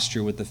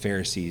posture with the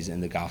Pharisees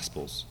in the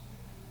Gospels.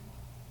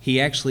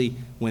 He actually,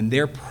 when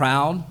they're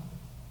proud,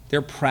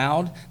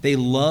 they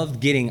love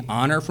getting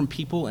honor from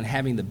people and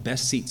having the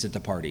best seats at the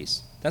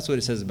parties. That's what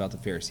it says about the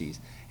Pharisees.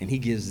 And he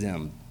gives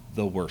them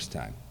the worst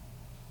time.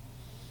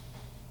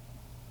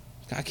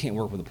 God can't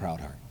work with a proud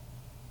heart.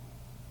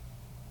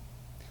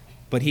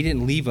 But he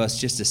didn't leave us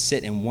just to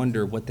sit and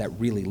wonder what that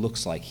really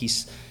looks like.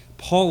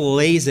 Paul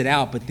lays it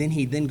out, but then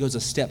he goes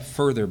a step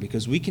further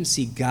because we can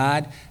see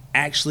God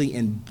actually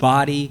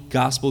embody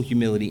gospel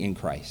humility in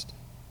Christ.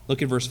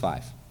 Look at verse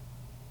 5.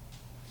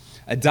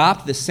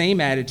 Adopt the same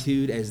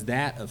attitude as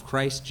that of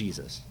Christ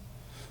Jesus,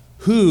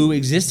 who,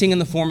 existing in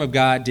the form of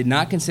God, did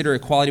not consider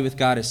equality with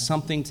God as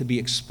something to be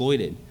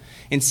exploited.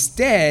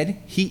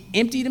 Instead, he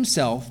emptied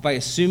himself by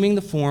assuming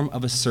the form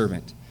of a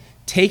servant,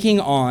 taking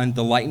on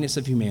the likeness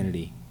of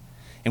humanity.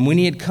 And when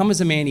he had come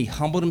as a man, he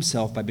humbled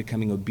himself by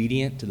becoming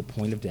obedient to the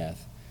point of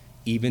death,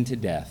 even to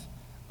death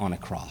on a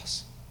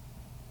cross.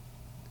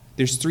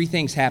 There's three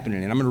things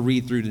happening, and I'm going to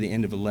read through to the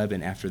end of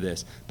 11 after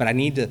this. But I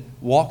need to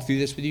walk through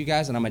this with you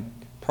guys, and I'm going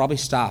to probably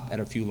stop at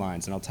a few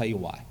lines, and I'll tell you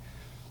why.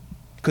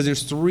 Because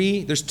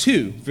there's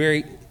two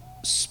very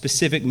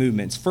specific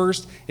movements.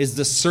 First is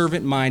the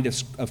servant mind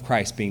of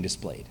Christ being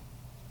displayed.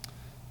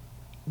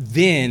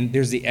 Then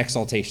there's the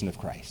exaltation of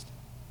Christ.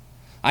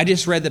 I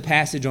just read the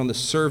passage on the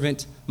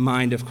servant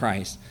mind of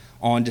Christ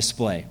on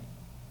display.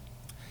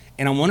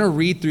 And I want to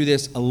read through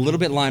this a little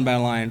bit line by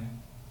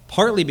line,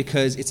 partly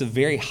because it's a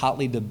very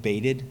hotly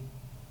debated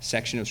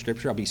section of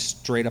Scripture. I'll be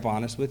straight up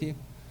honest with you.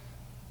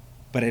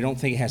 But I don't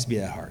think it has to be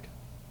that hard.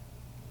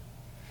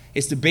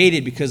 It's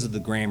debated because of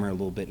the grammar a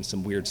little bit and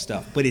some weird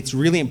stuff. But it's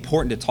really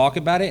important to talk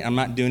about it. I'm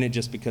not doing it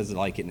just because I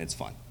like it and it's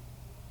fun.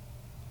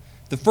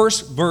 The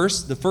first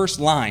verse, the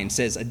first line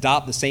says,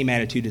 adopt the same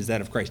attitude as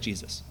that of Christ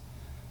Jesus.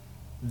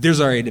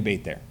 There's already a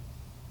debate there.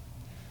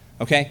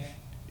 Okay?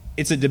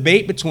 It's a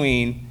debate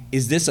between,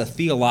 is this a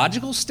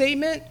theological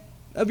statement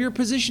of your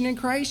position in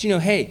Christ? You know,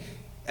 hey,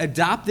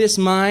 adopt this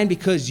mind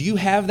because you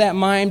have that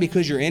mind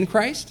because you're in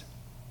Christ?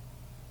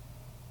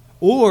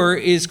 Or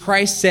is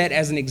Christ set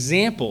as an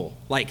example,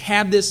 like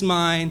have this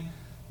mind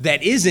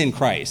that is in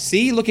Christ?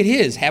 See, look at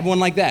his, have one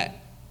like that.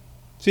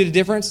 See the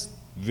difference?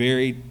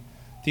 Very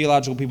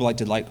theological people like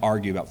to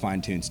argue about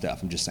fine-tuned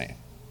stuff, I'm just saying.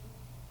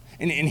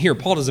 And here,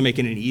 Paul doesn't make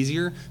it any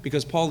easier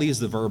because Paul leaves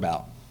the verb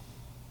out.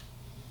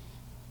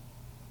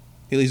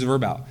 He leaves the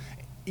verb out.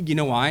 You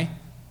know why?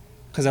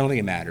 Because I don't think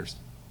it matters.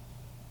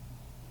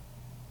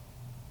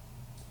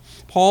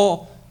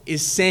 Paul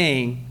is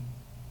saying,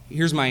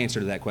 here's my answer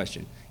to that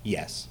question.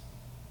 Yes.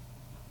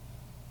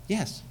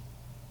 Yes.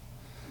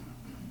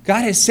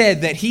 God has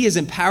said that he has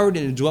empowered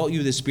and indwelt you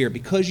with the Spirit.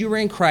 Because you are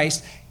in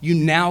Christ, you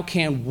now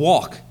can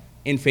walk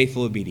in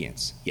faithful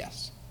obedience.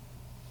 Yes.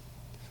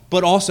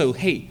 But also,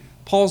 hey,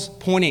 Paul's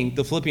pointing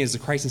the Philippians to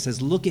Christ and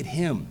says, look at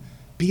him.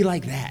 Be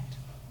like that.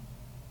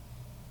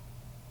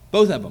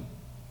 Both of them.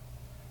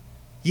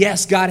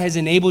 Yes, God has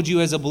enabled you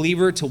as a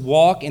believer to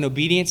walk in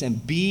obedience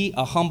and be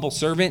a humble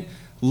servant.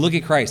 Look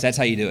at Christ. That's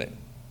how you do it.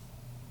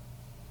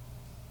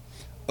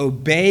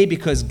 Obey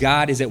because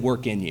God is at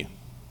work in you.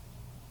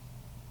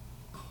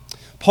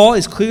 Paul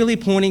is clearly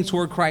pointing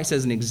toward Christ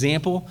as an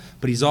example,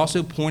 but he's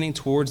also pointing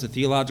towards the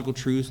theological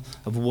truth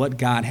of what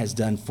God has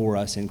done for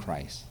us in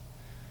Christ.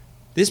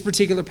 This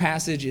particular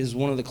passage is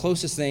one of the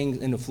closest things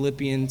in the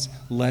Philippians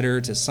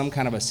letter to some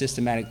kind of a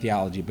systematic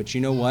theology. But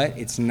you know what?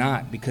 It's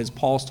not, because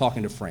Paul's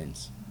talking to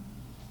friends.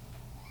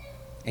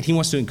 And he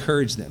wants to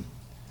encourage them.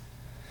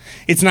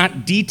 It's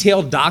not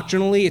detailed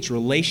doctrinally. It's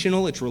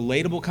relational. It's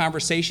relatable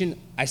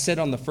conversation. I said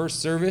on the first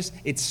service,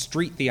 it's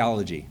street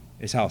theology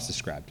is how it's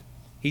described.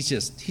 He's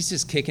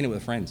just kicking it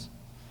with friends.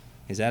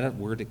 Is that a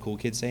word that cool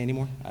kids say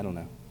anymore? I don't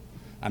know.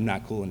 I'm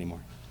not cool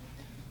anymore.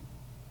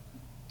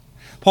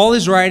 Paul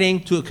is writing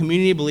to a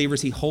community of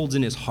believers he holds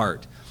in his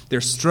heart. They're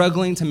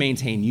struggling to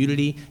maintain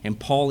unity, and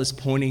Paul is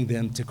pointing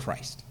them to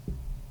Christ.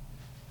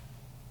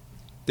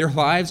 Their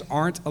lives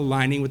aren't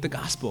aligning with the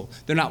gospel.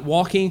 They're not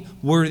walking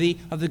worthy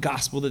of the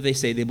gospel that they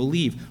say they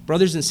believe.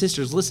 Brothers and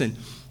sisters, listen,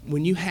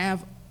 when you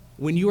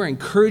are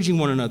encouraging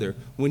one another,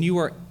 when you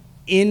are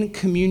in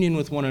communion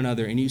with one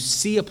another, and you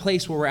see a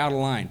place where we're out of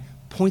line,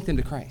 point them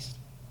to Christ.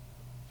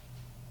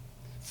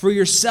 For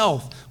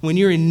yourself, when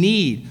you're in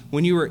need,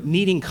 when you are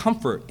needing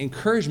comfort,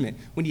 encouragement,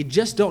 when you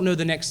just don't know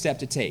the next step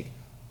to take,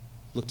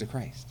 look to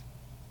Christ.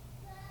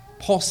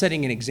 Paul's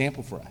setting an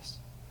example for us.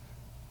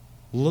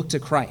 Look to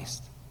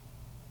Christ.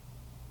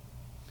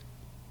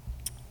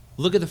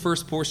 Look at the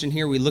first portion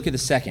here. We look at the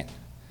second.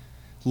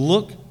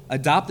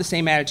 Adopt the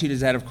same attitude as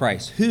that of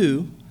Christ,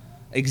 who,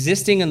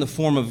 existing in the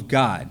form of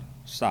God,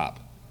 stop.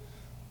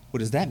 What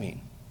does that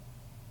mean?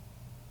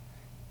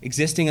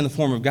 Existing in the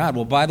form of God.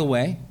 Well, by the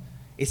way,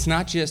 it's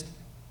not just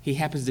he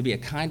happens to be a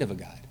kind of a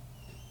God.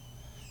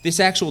 This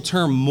actual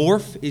term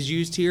morph is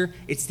used here.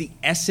 It's the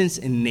essence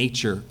and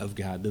nature of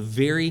God, the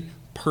very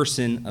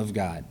person of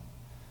God.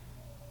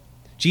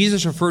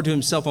 Jesus referred to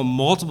himself on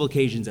multiple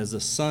occasions as the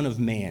Son of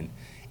Man,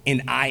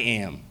 and I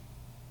am.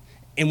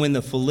 And when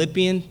the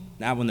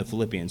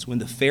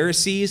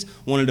Pharisees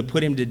wanted to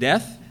put him to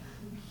death,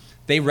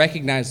 they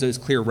recognized those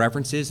clear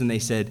references, and they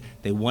said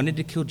they wanted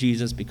to kill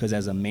Jesus because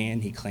as a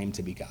man he claimed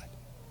to be God.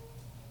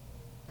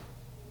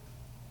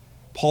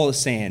 Paul is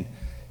saying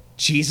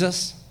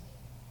Jesus,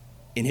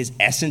 in his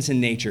essence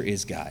and nature,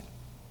 is God.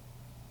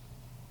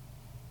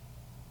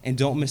 And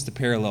don't miss the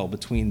parallel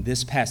between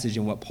this passage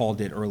and what Paul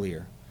did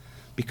earlier.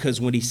 Because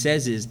what he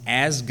says is,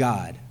 as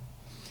God,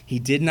 he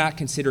did not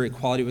consider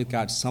equality with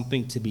God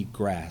something to be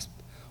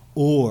grasped.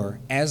 Or,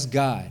 as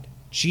God,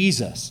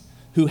 Jesus,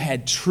 who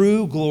had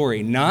true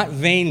glory, not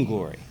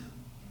vainglory.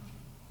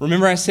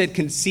 Remember I said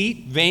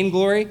conceit,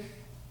 vainglory?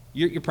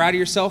 You're proud of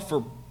yourself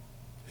for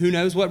who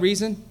knows what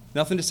reason?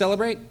 Nothing to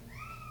celebrate?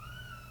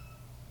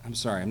 I'm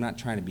sorry, I'm not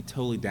trying to be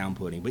totally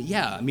down-putting, but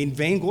yeah, I mean,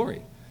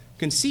 vainglory,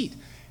 conceit.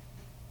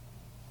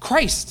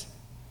 Christ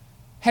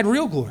had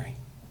real glory.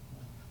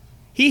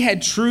 He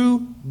had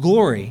true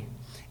glory,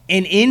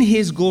 and in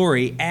his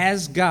glory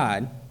as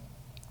God,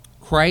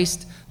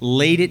 Christ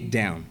laid it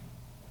down.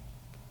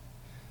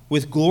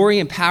 With glory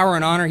and power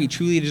and honor he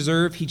truly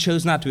deserved, he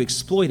chose not to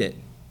exploit it.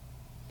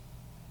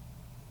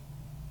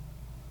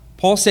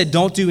 Paul said,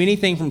 don't do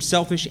anything from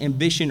selfish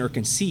ambition or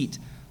conceit.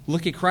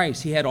 Look at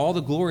Christ. He had all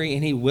the glory,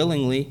 and he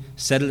willingly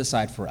set it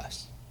aside for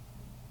us.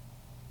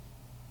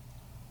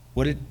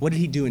 What did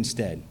he do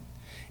instead?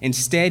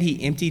 Instead,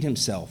 he emptied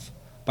himself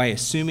by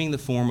assuming the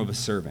form of a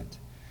servant,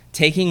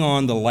 taking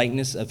on the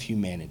likeness of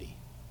humanity.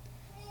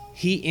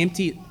 He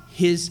emptied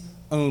his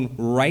own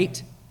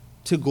right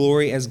to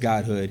glory as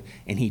godhood,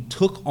 and he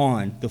took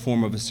on the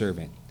form of a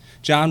servant.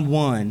 John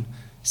 1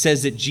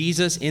 says that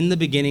Jesus in the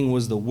beginning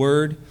was the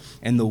Word,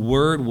 and the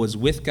Word was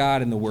with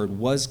God, and the Word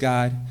was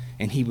God,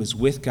 and he was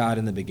with God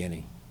in the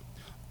beginning.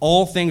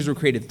 All things were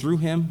created through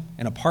him,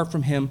 and apart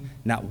from him,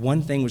 not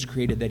one thing was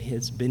created that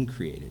has been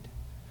created.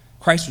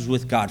 Christ was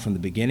with God from the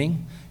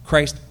beginning.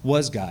 Christ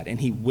was God, and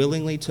he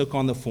willingly took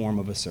on the form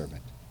of a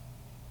servant.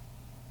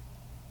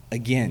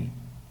 Again,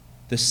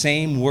 the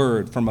same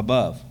word from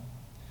above,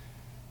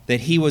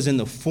 that he was in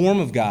the form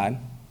of God,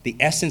 the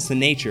essence, the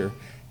nature,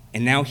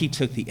 and now he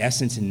took the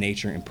essence and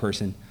nature and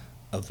person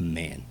of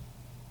man.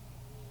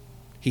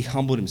 He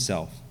humbled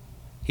himself.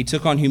 He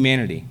took on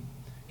humanity.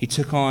 He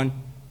took on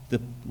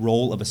the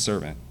role of a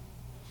servant.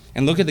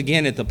 And look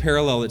again at the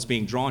parallel that's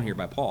being drawn here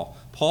by Paul.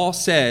 Paul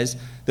says,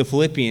 the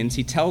Philippians,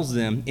 he tells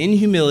them, in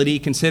humility,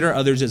 consider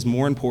others as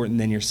more important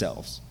than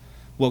yourselves.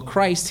 Well,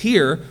 Christ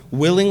here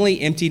willingly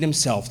emptied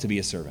himself to be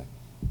a servant.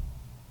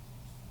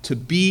 To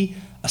be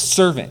a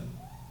servant,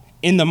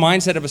 in the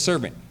mindset of a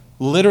servant,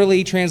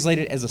 literally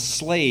translated as a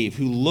slave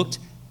who looked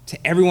to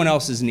everyone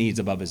else's needs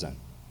above his own.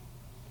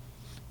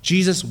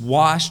 Jesus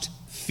washed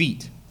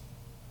feet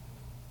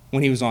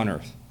when he was on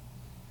earth.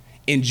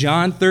 In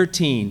John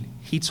 13,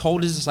 he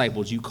told his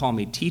disciples, you call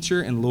me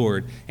teacher and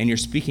Lord, and you're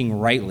speaking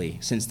rightly,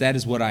 since that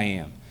is what I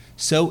am.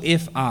 So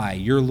if I,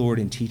 your Lord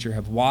and teacher,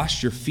 have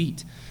washed your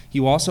feet,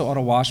 you also ought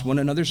to wash one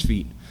another's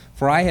feet.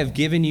 For I have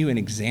given you an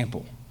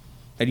example,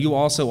 that you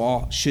also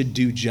all should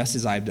do just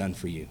as I have done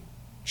for you.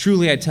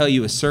 Truly I tell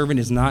you, a servant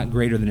is not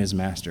greater than his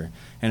master,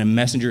 and a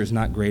messenger is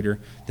not greater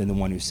than the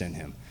one who sent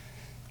him.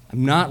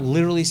 I'm not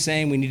literally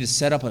saying we need to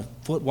set up a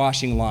foot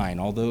washing line,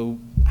 although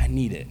I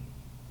need it.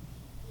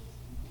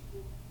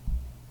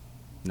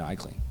 No, I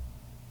clean.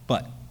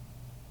 But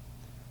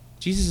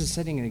Jesus is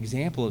setting an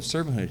example of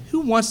servanthood.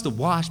 Who wants to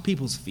wash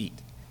people's feet?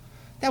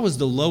 That was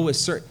the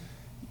lowest.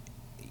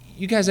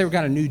 You guys ever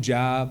got a new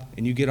job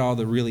and you get all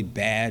the really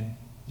bad,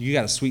 you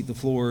got to sweep the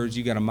floors,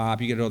 you got to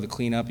mop, you got all the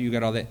cleanup, you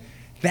got all that.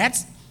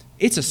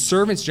 It's a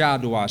servant's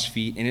job to wash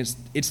feet, and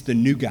it's the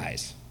new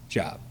guy's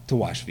job to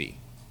wash feet.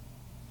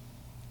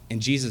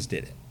 And Jesus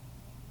did it.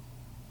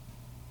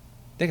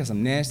 They got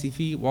some nasty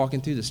feet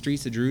walking through the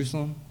streets of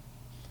Jerusalem.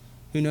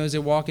 Who knows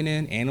they're walking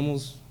in?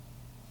 Animals.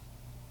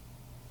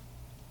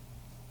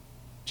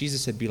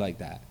 Jesus said, be like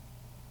that.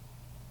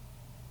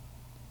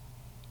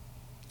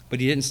 But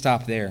he didn't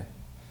stop there,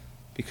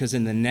 because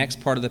in the next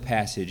part of the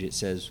passage it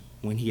says,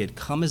 when he had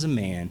come as a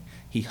man,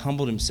 he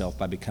humbled himself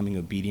by becoming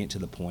obedient to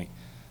the point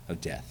of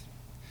death.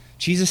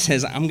 Jesus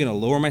says, I'm going to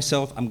lower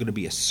myself. I'm going to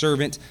be a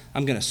servant.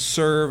 I'm going to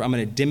serve. I'm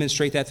going to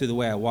demonstrate that through the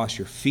way I wash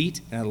your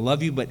feet. And I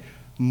love you. But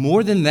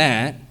more than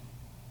that,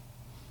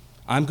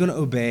 I'm going to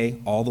obey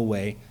all the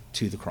way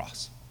to the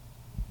cross.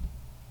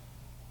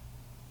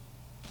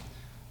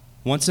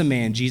 Once a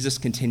man, Jesus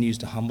continues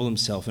to humble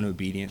himself in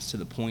obedience to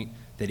the point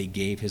that he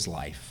gave his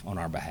life on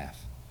our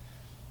behalf.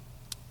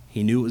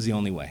 He knew it was the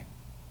only way.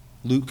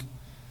 Luke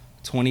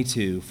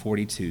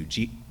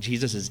 22:42.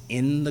 Jesus is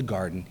in the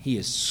garden. He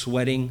is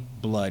sweating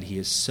blood. He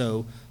is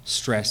so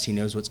stressed. He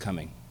knows what's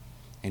coming.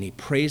 And he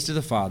prays to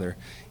the Father,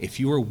 if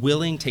you are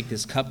willing, take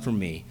this cup from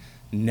me.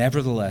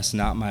 Nevertheless,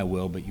 not my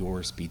will, but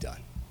yours be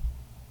done.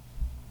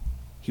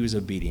 He was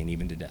obedient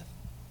even to death.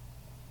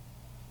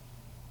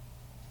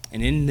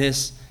 And in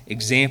this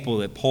example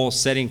that Paul's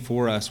setting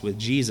for us with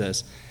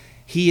Jesus,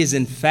 he is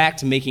in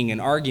fact making an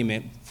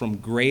argument from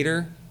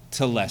greater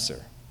to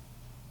lesser.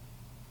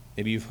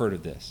 Maybe you've heard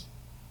of this.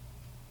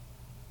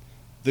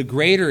 The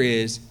greater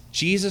is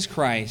Jesus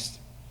Christ,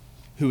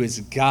 who is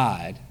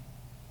God.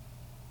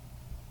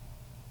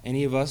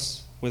 Any of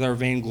us with our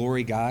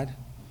vainglory God?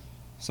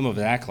 Some of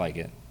us act like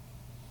it.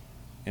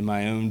 In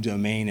my own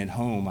domain at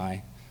home,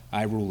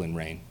 I rule and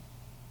reign.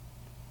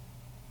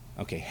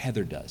 Okay,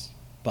 Heather does.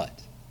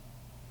 But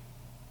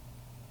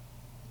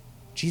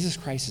Jesus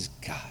Christ is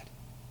God.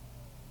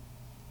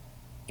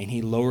 And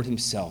he lowered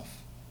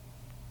himself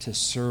to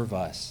serve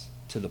us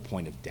to the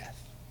point of death.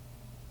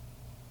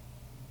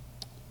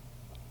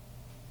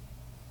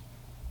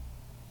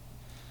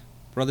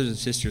 Brothers and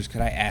sisters, could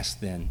I ask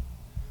then,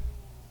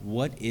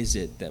 what is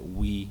it that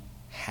we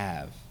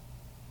have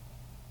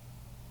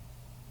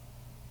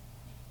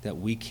that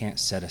we can't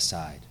set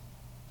aside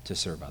to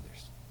serve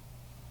others?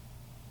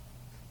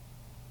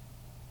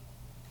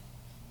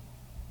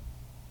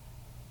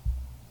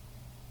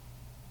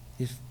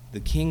 the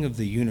King of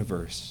the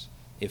universe,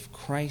 if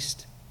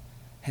Christ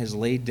has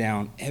laid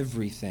down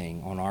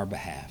everything on our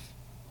behalf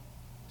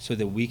so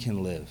that we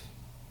can live,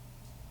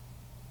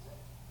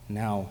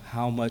 now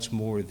how much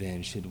more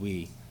then should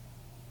we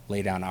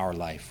lay down our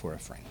life for a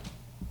friend?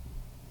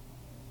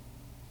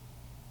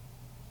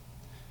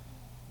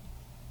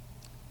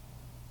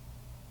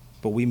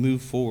 But we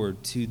move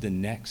forward to the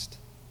next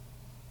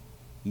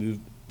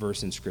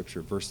verse in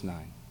Scripture, verse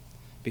 9,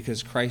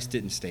 because Christ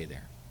didn't stay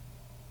there.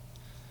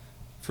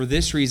 For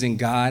this reason,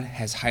 God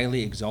has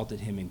highly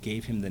exalted him and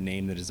gave him the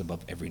name that is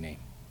above every name,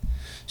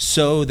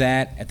 so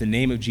that at the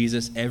name of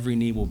Jesus, every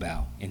knee will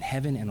bow in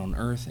heaven and on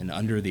earth and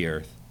under the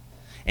earth,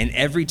 and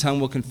every tongue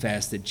will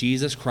confess that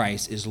Jesus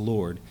Christ is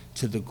Lord,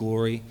 to the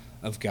glory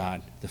of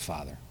God the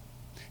Father.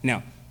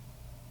 Now,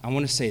 I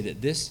want to say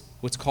that this,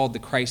 what's called the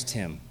Christ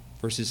hymn,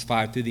 verses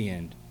 5 through the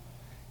end,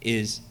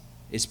 is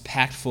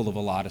packed full of a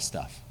lot of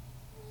stuff.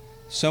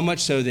 So much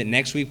so that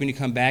next week when you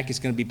come back, it's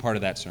going to be part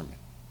of that sermon.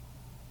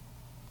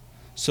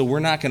 So we're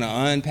not going to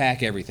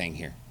unpack everything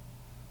here,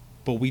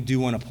 but we do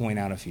want to point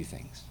out a few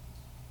things.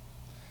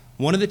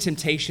 One of the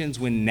temptations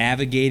when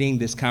navigating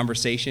this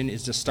conversation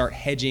is to start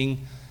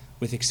hedging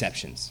with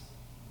exceptions.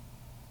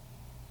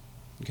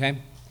 Okay?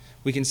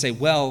 We can say,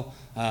 well,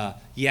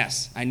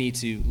 yes, I need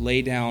to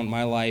lay down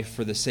my life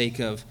for the sake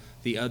of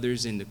the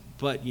others,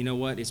 but you know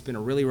what? It's been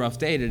a really rough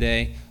day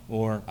today,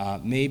 or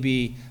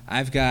maybe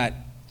I've got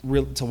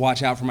to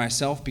watch out for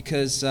myself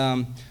because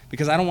I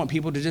don't want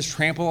people to just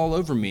trample all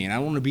over me, and I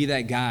don't want to be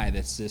that guy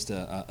that's just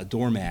a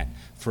doormat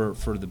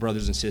for the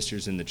brothers and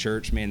sisters in the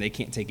church. Man, they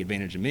can't take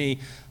advantage of me.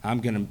 I'm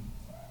going to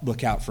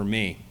look out for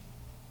me.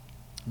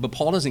 But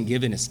Paul doesn't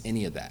give us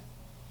any of that.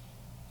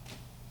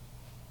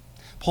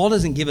 Paul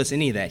doesn't give us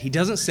any of that. He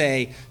doesn't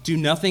say, do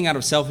nothing out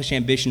of selfish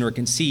ambition or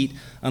conceit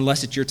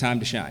unless it's your time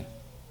to shine.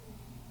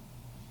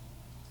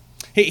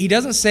 He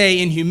doesn't say,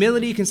 in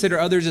humility, consider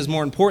others as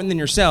more important than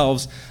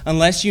yourselves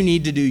unless you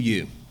need to do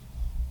you.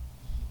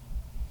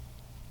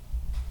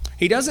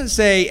 He doesn't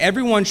say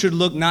everyone should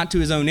look not to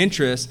his own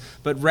interests,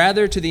 but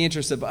rather to the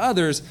interests of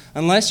others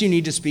unless you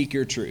need to speak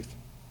your truth.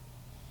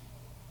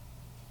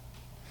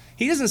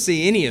 He doesn't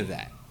say any of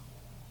that.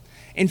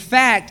 In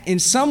fact, in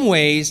some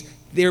ways,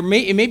 it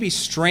may be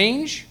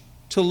strange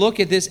to look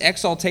at this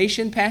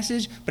exaltation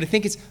passage, but I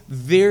think it's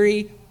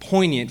very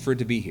poignant for it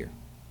to be here.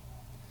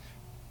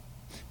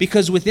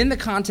 Because within the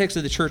context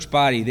of the church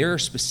body, there are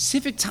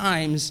specific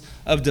times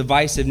of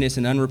divisiveness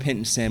and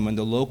unrepentant sin when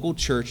the local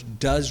church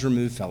does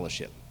remove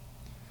fellowship.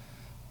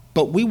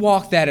 But we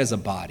walk that as a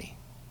body.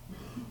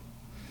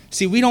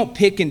 See, we don't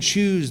pick and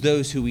choose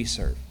those who we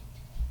serve.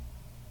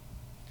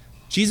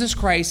 Jesus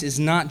Christ is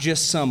not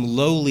just some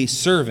lowly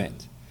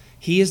servant.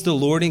 He is the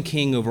Lord and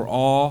King over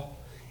all,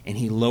 and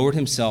he lowered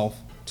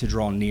himself to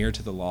draw near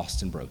to the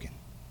lost and broken.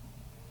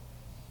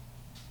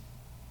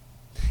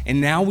 And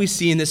now we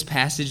see in this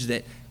passage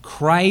that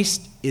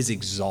Christ is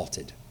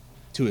exalted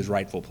to his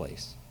rightful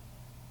place.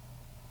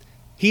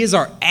 He is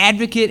our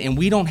advocate, and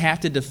we don't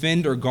have to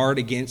defend or guard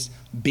against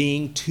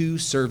being too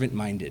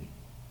servant-minded.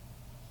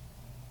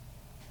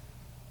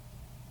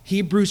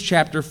 Hebrews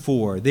chapter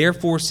 4,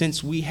 therefore,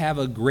 since we have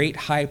a great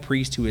high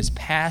priest who has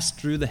passed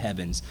through the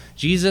heavens,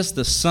 Jesus,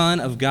 the Son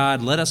of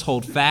God, let us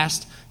hold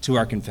fast to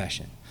our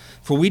confession.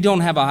 For we don't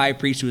have a high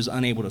priest who is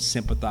unable to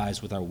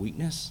sympathize with our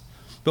weakness,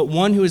 but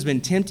one who has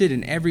been tempted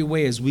in every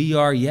way as we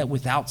are, yet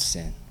without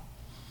sin.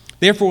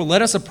 Therefore,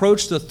 let us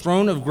approach the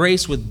throne of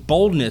grace with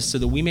boldness so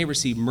that we may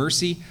receive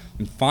mercy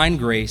and find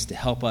grace to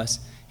help us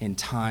in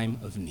time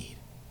of need.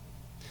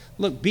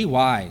 Look, be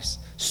wise.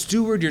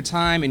 Steward your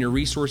time and your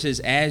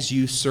resources as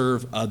you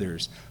serve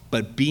others,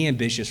 but be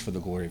ambitious for the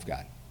glory of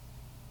God.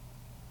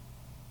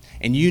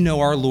 And you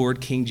know our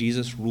Lord, King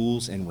Jesus,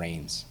 rules and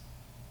reigns,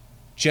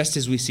 just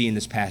as we see in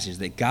this passage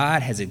that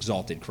God has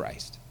exalted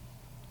Christ.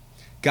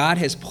 God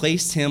has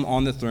placed him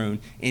on the throne.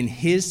 In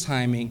his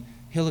timing,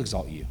 he'll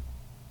exalt you.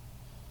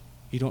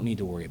 You don't need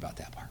to worry about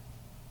that part.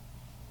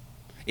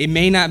 It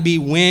may not be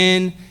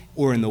when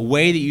or in the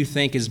way that you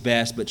think is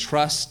best, but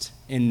trust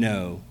and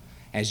know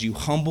as you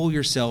humble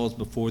yourselves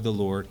before the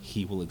Lord,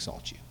 he will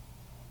exalt you.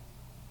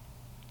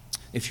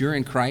 If you're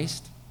in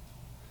Christ,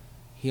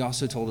 he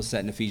also told us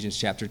that in Ephesians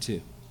chapter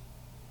 2.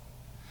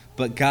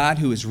 But God,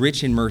 who is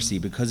rich in mercy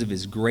because of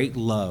his great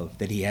love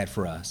that he had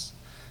for us,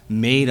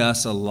 made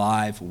us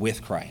alive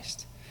with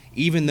Christ.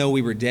 Even though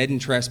we were dead in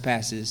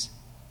trespasses,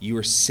 you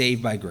were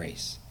saved by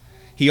grace.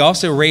 He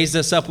also raised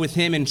us up with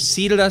him and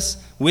seated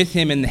us with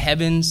him in the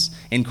heavens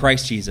in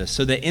Christ Jesus,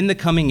 so that in the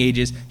coming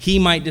ages he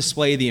might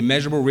display the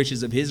immeasurable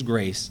riches of his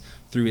grace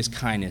through his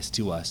kindness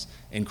to us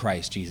in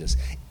Christ Jesus.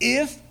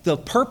 If the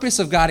purpose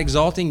of God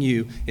exalting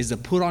you is to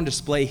put on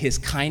display his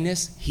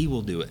kindness, he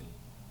will do it.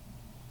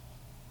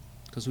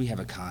 Because we have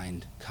a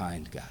kind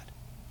God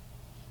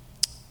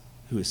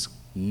who is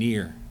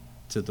near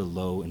to the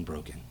low and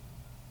broken.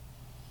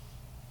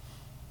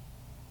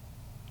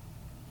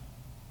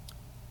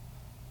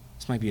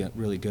 This might be a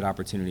really good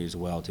opportunity as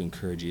well to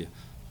encourage you.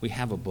 We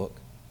have a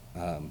book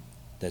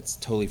that's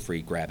totally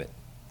free. Grab it.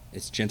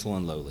 It's Gentle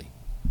and Lowly.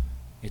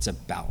 It's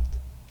about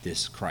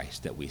this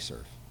Christ that we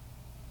serve.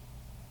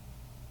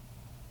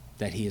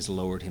 That he has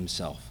lowered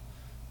himself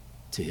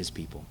to his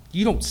people.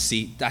 You don't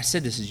see, I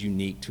said this is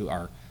unique to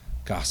our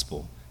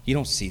gospel. You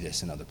don't see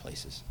this in other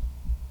places.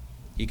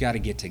 You got to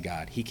get to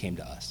God. He came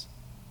to us.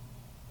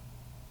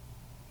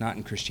 Not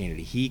in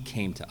Christianity. He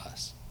came to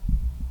us.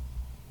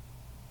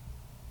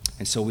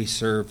 And so we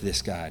serve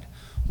this God.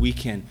 We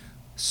can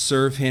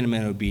serve him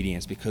in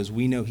obedience because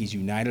we know he's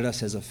united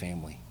us as a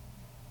family.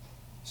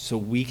 So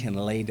we can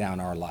lay down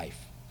our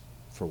life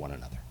for one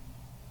another.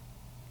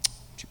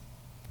 Would you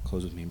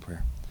close with me in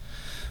prayer?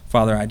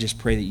 Father, I just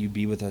pray that you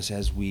be with us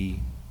as we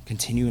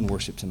continue in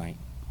worship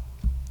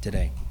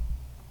today.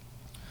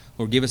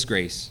 Lord, give us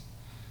grace.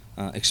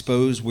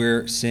 Expose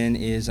where sin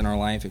is in our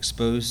life.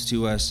 Expose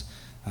to us,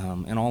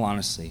 in all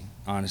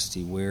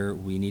honesty, where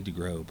we need to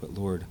grow. But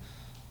Lord,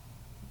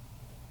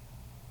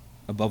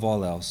 above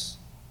all else,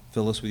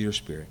 fill us with your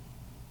Spirit.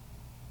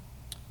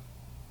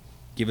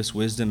 Give us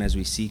wisdom as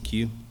we seek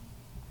you.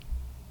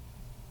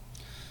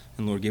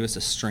 And Lord, give us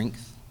the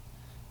strength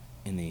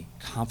and the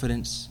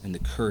confidence and the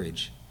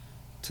courage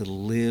to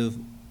live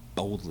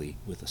boldly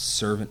with a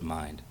servant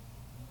mind.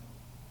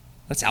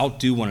 Let's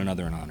outdo one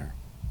another in honor.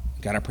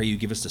 God, I pray you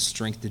give us the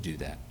strength to do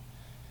that.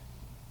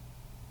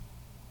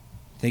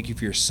 Thank you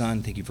for your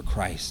Son. Thank you for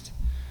Christ.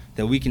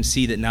 That we can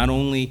see that not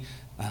only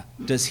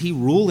does he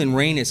rule and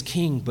reign as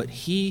king, but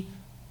he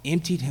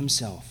emptied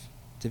himself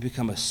to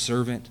become a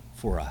servant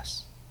for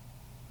us.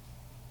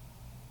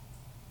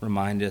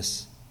 Remind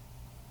us,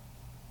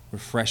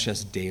 refresh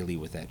us daily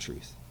with that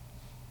truth.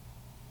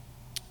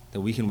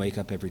 That we can wake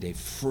up every day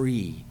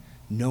free,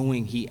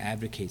 knowing he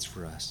advocates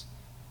for us.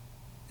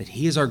 That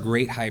he is our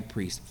great high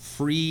priest,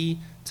 free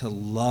to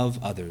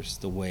love others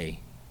the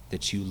way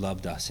that you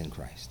loved us in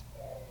Christ.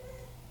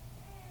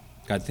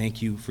 God,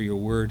 thank you for your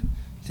word.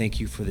 Thank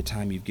you for the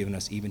time you've given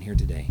us even here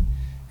today.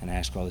 And I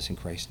ask all this in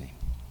Christ's name.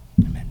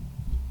 Amen.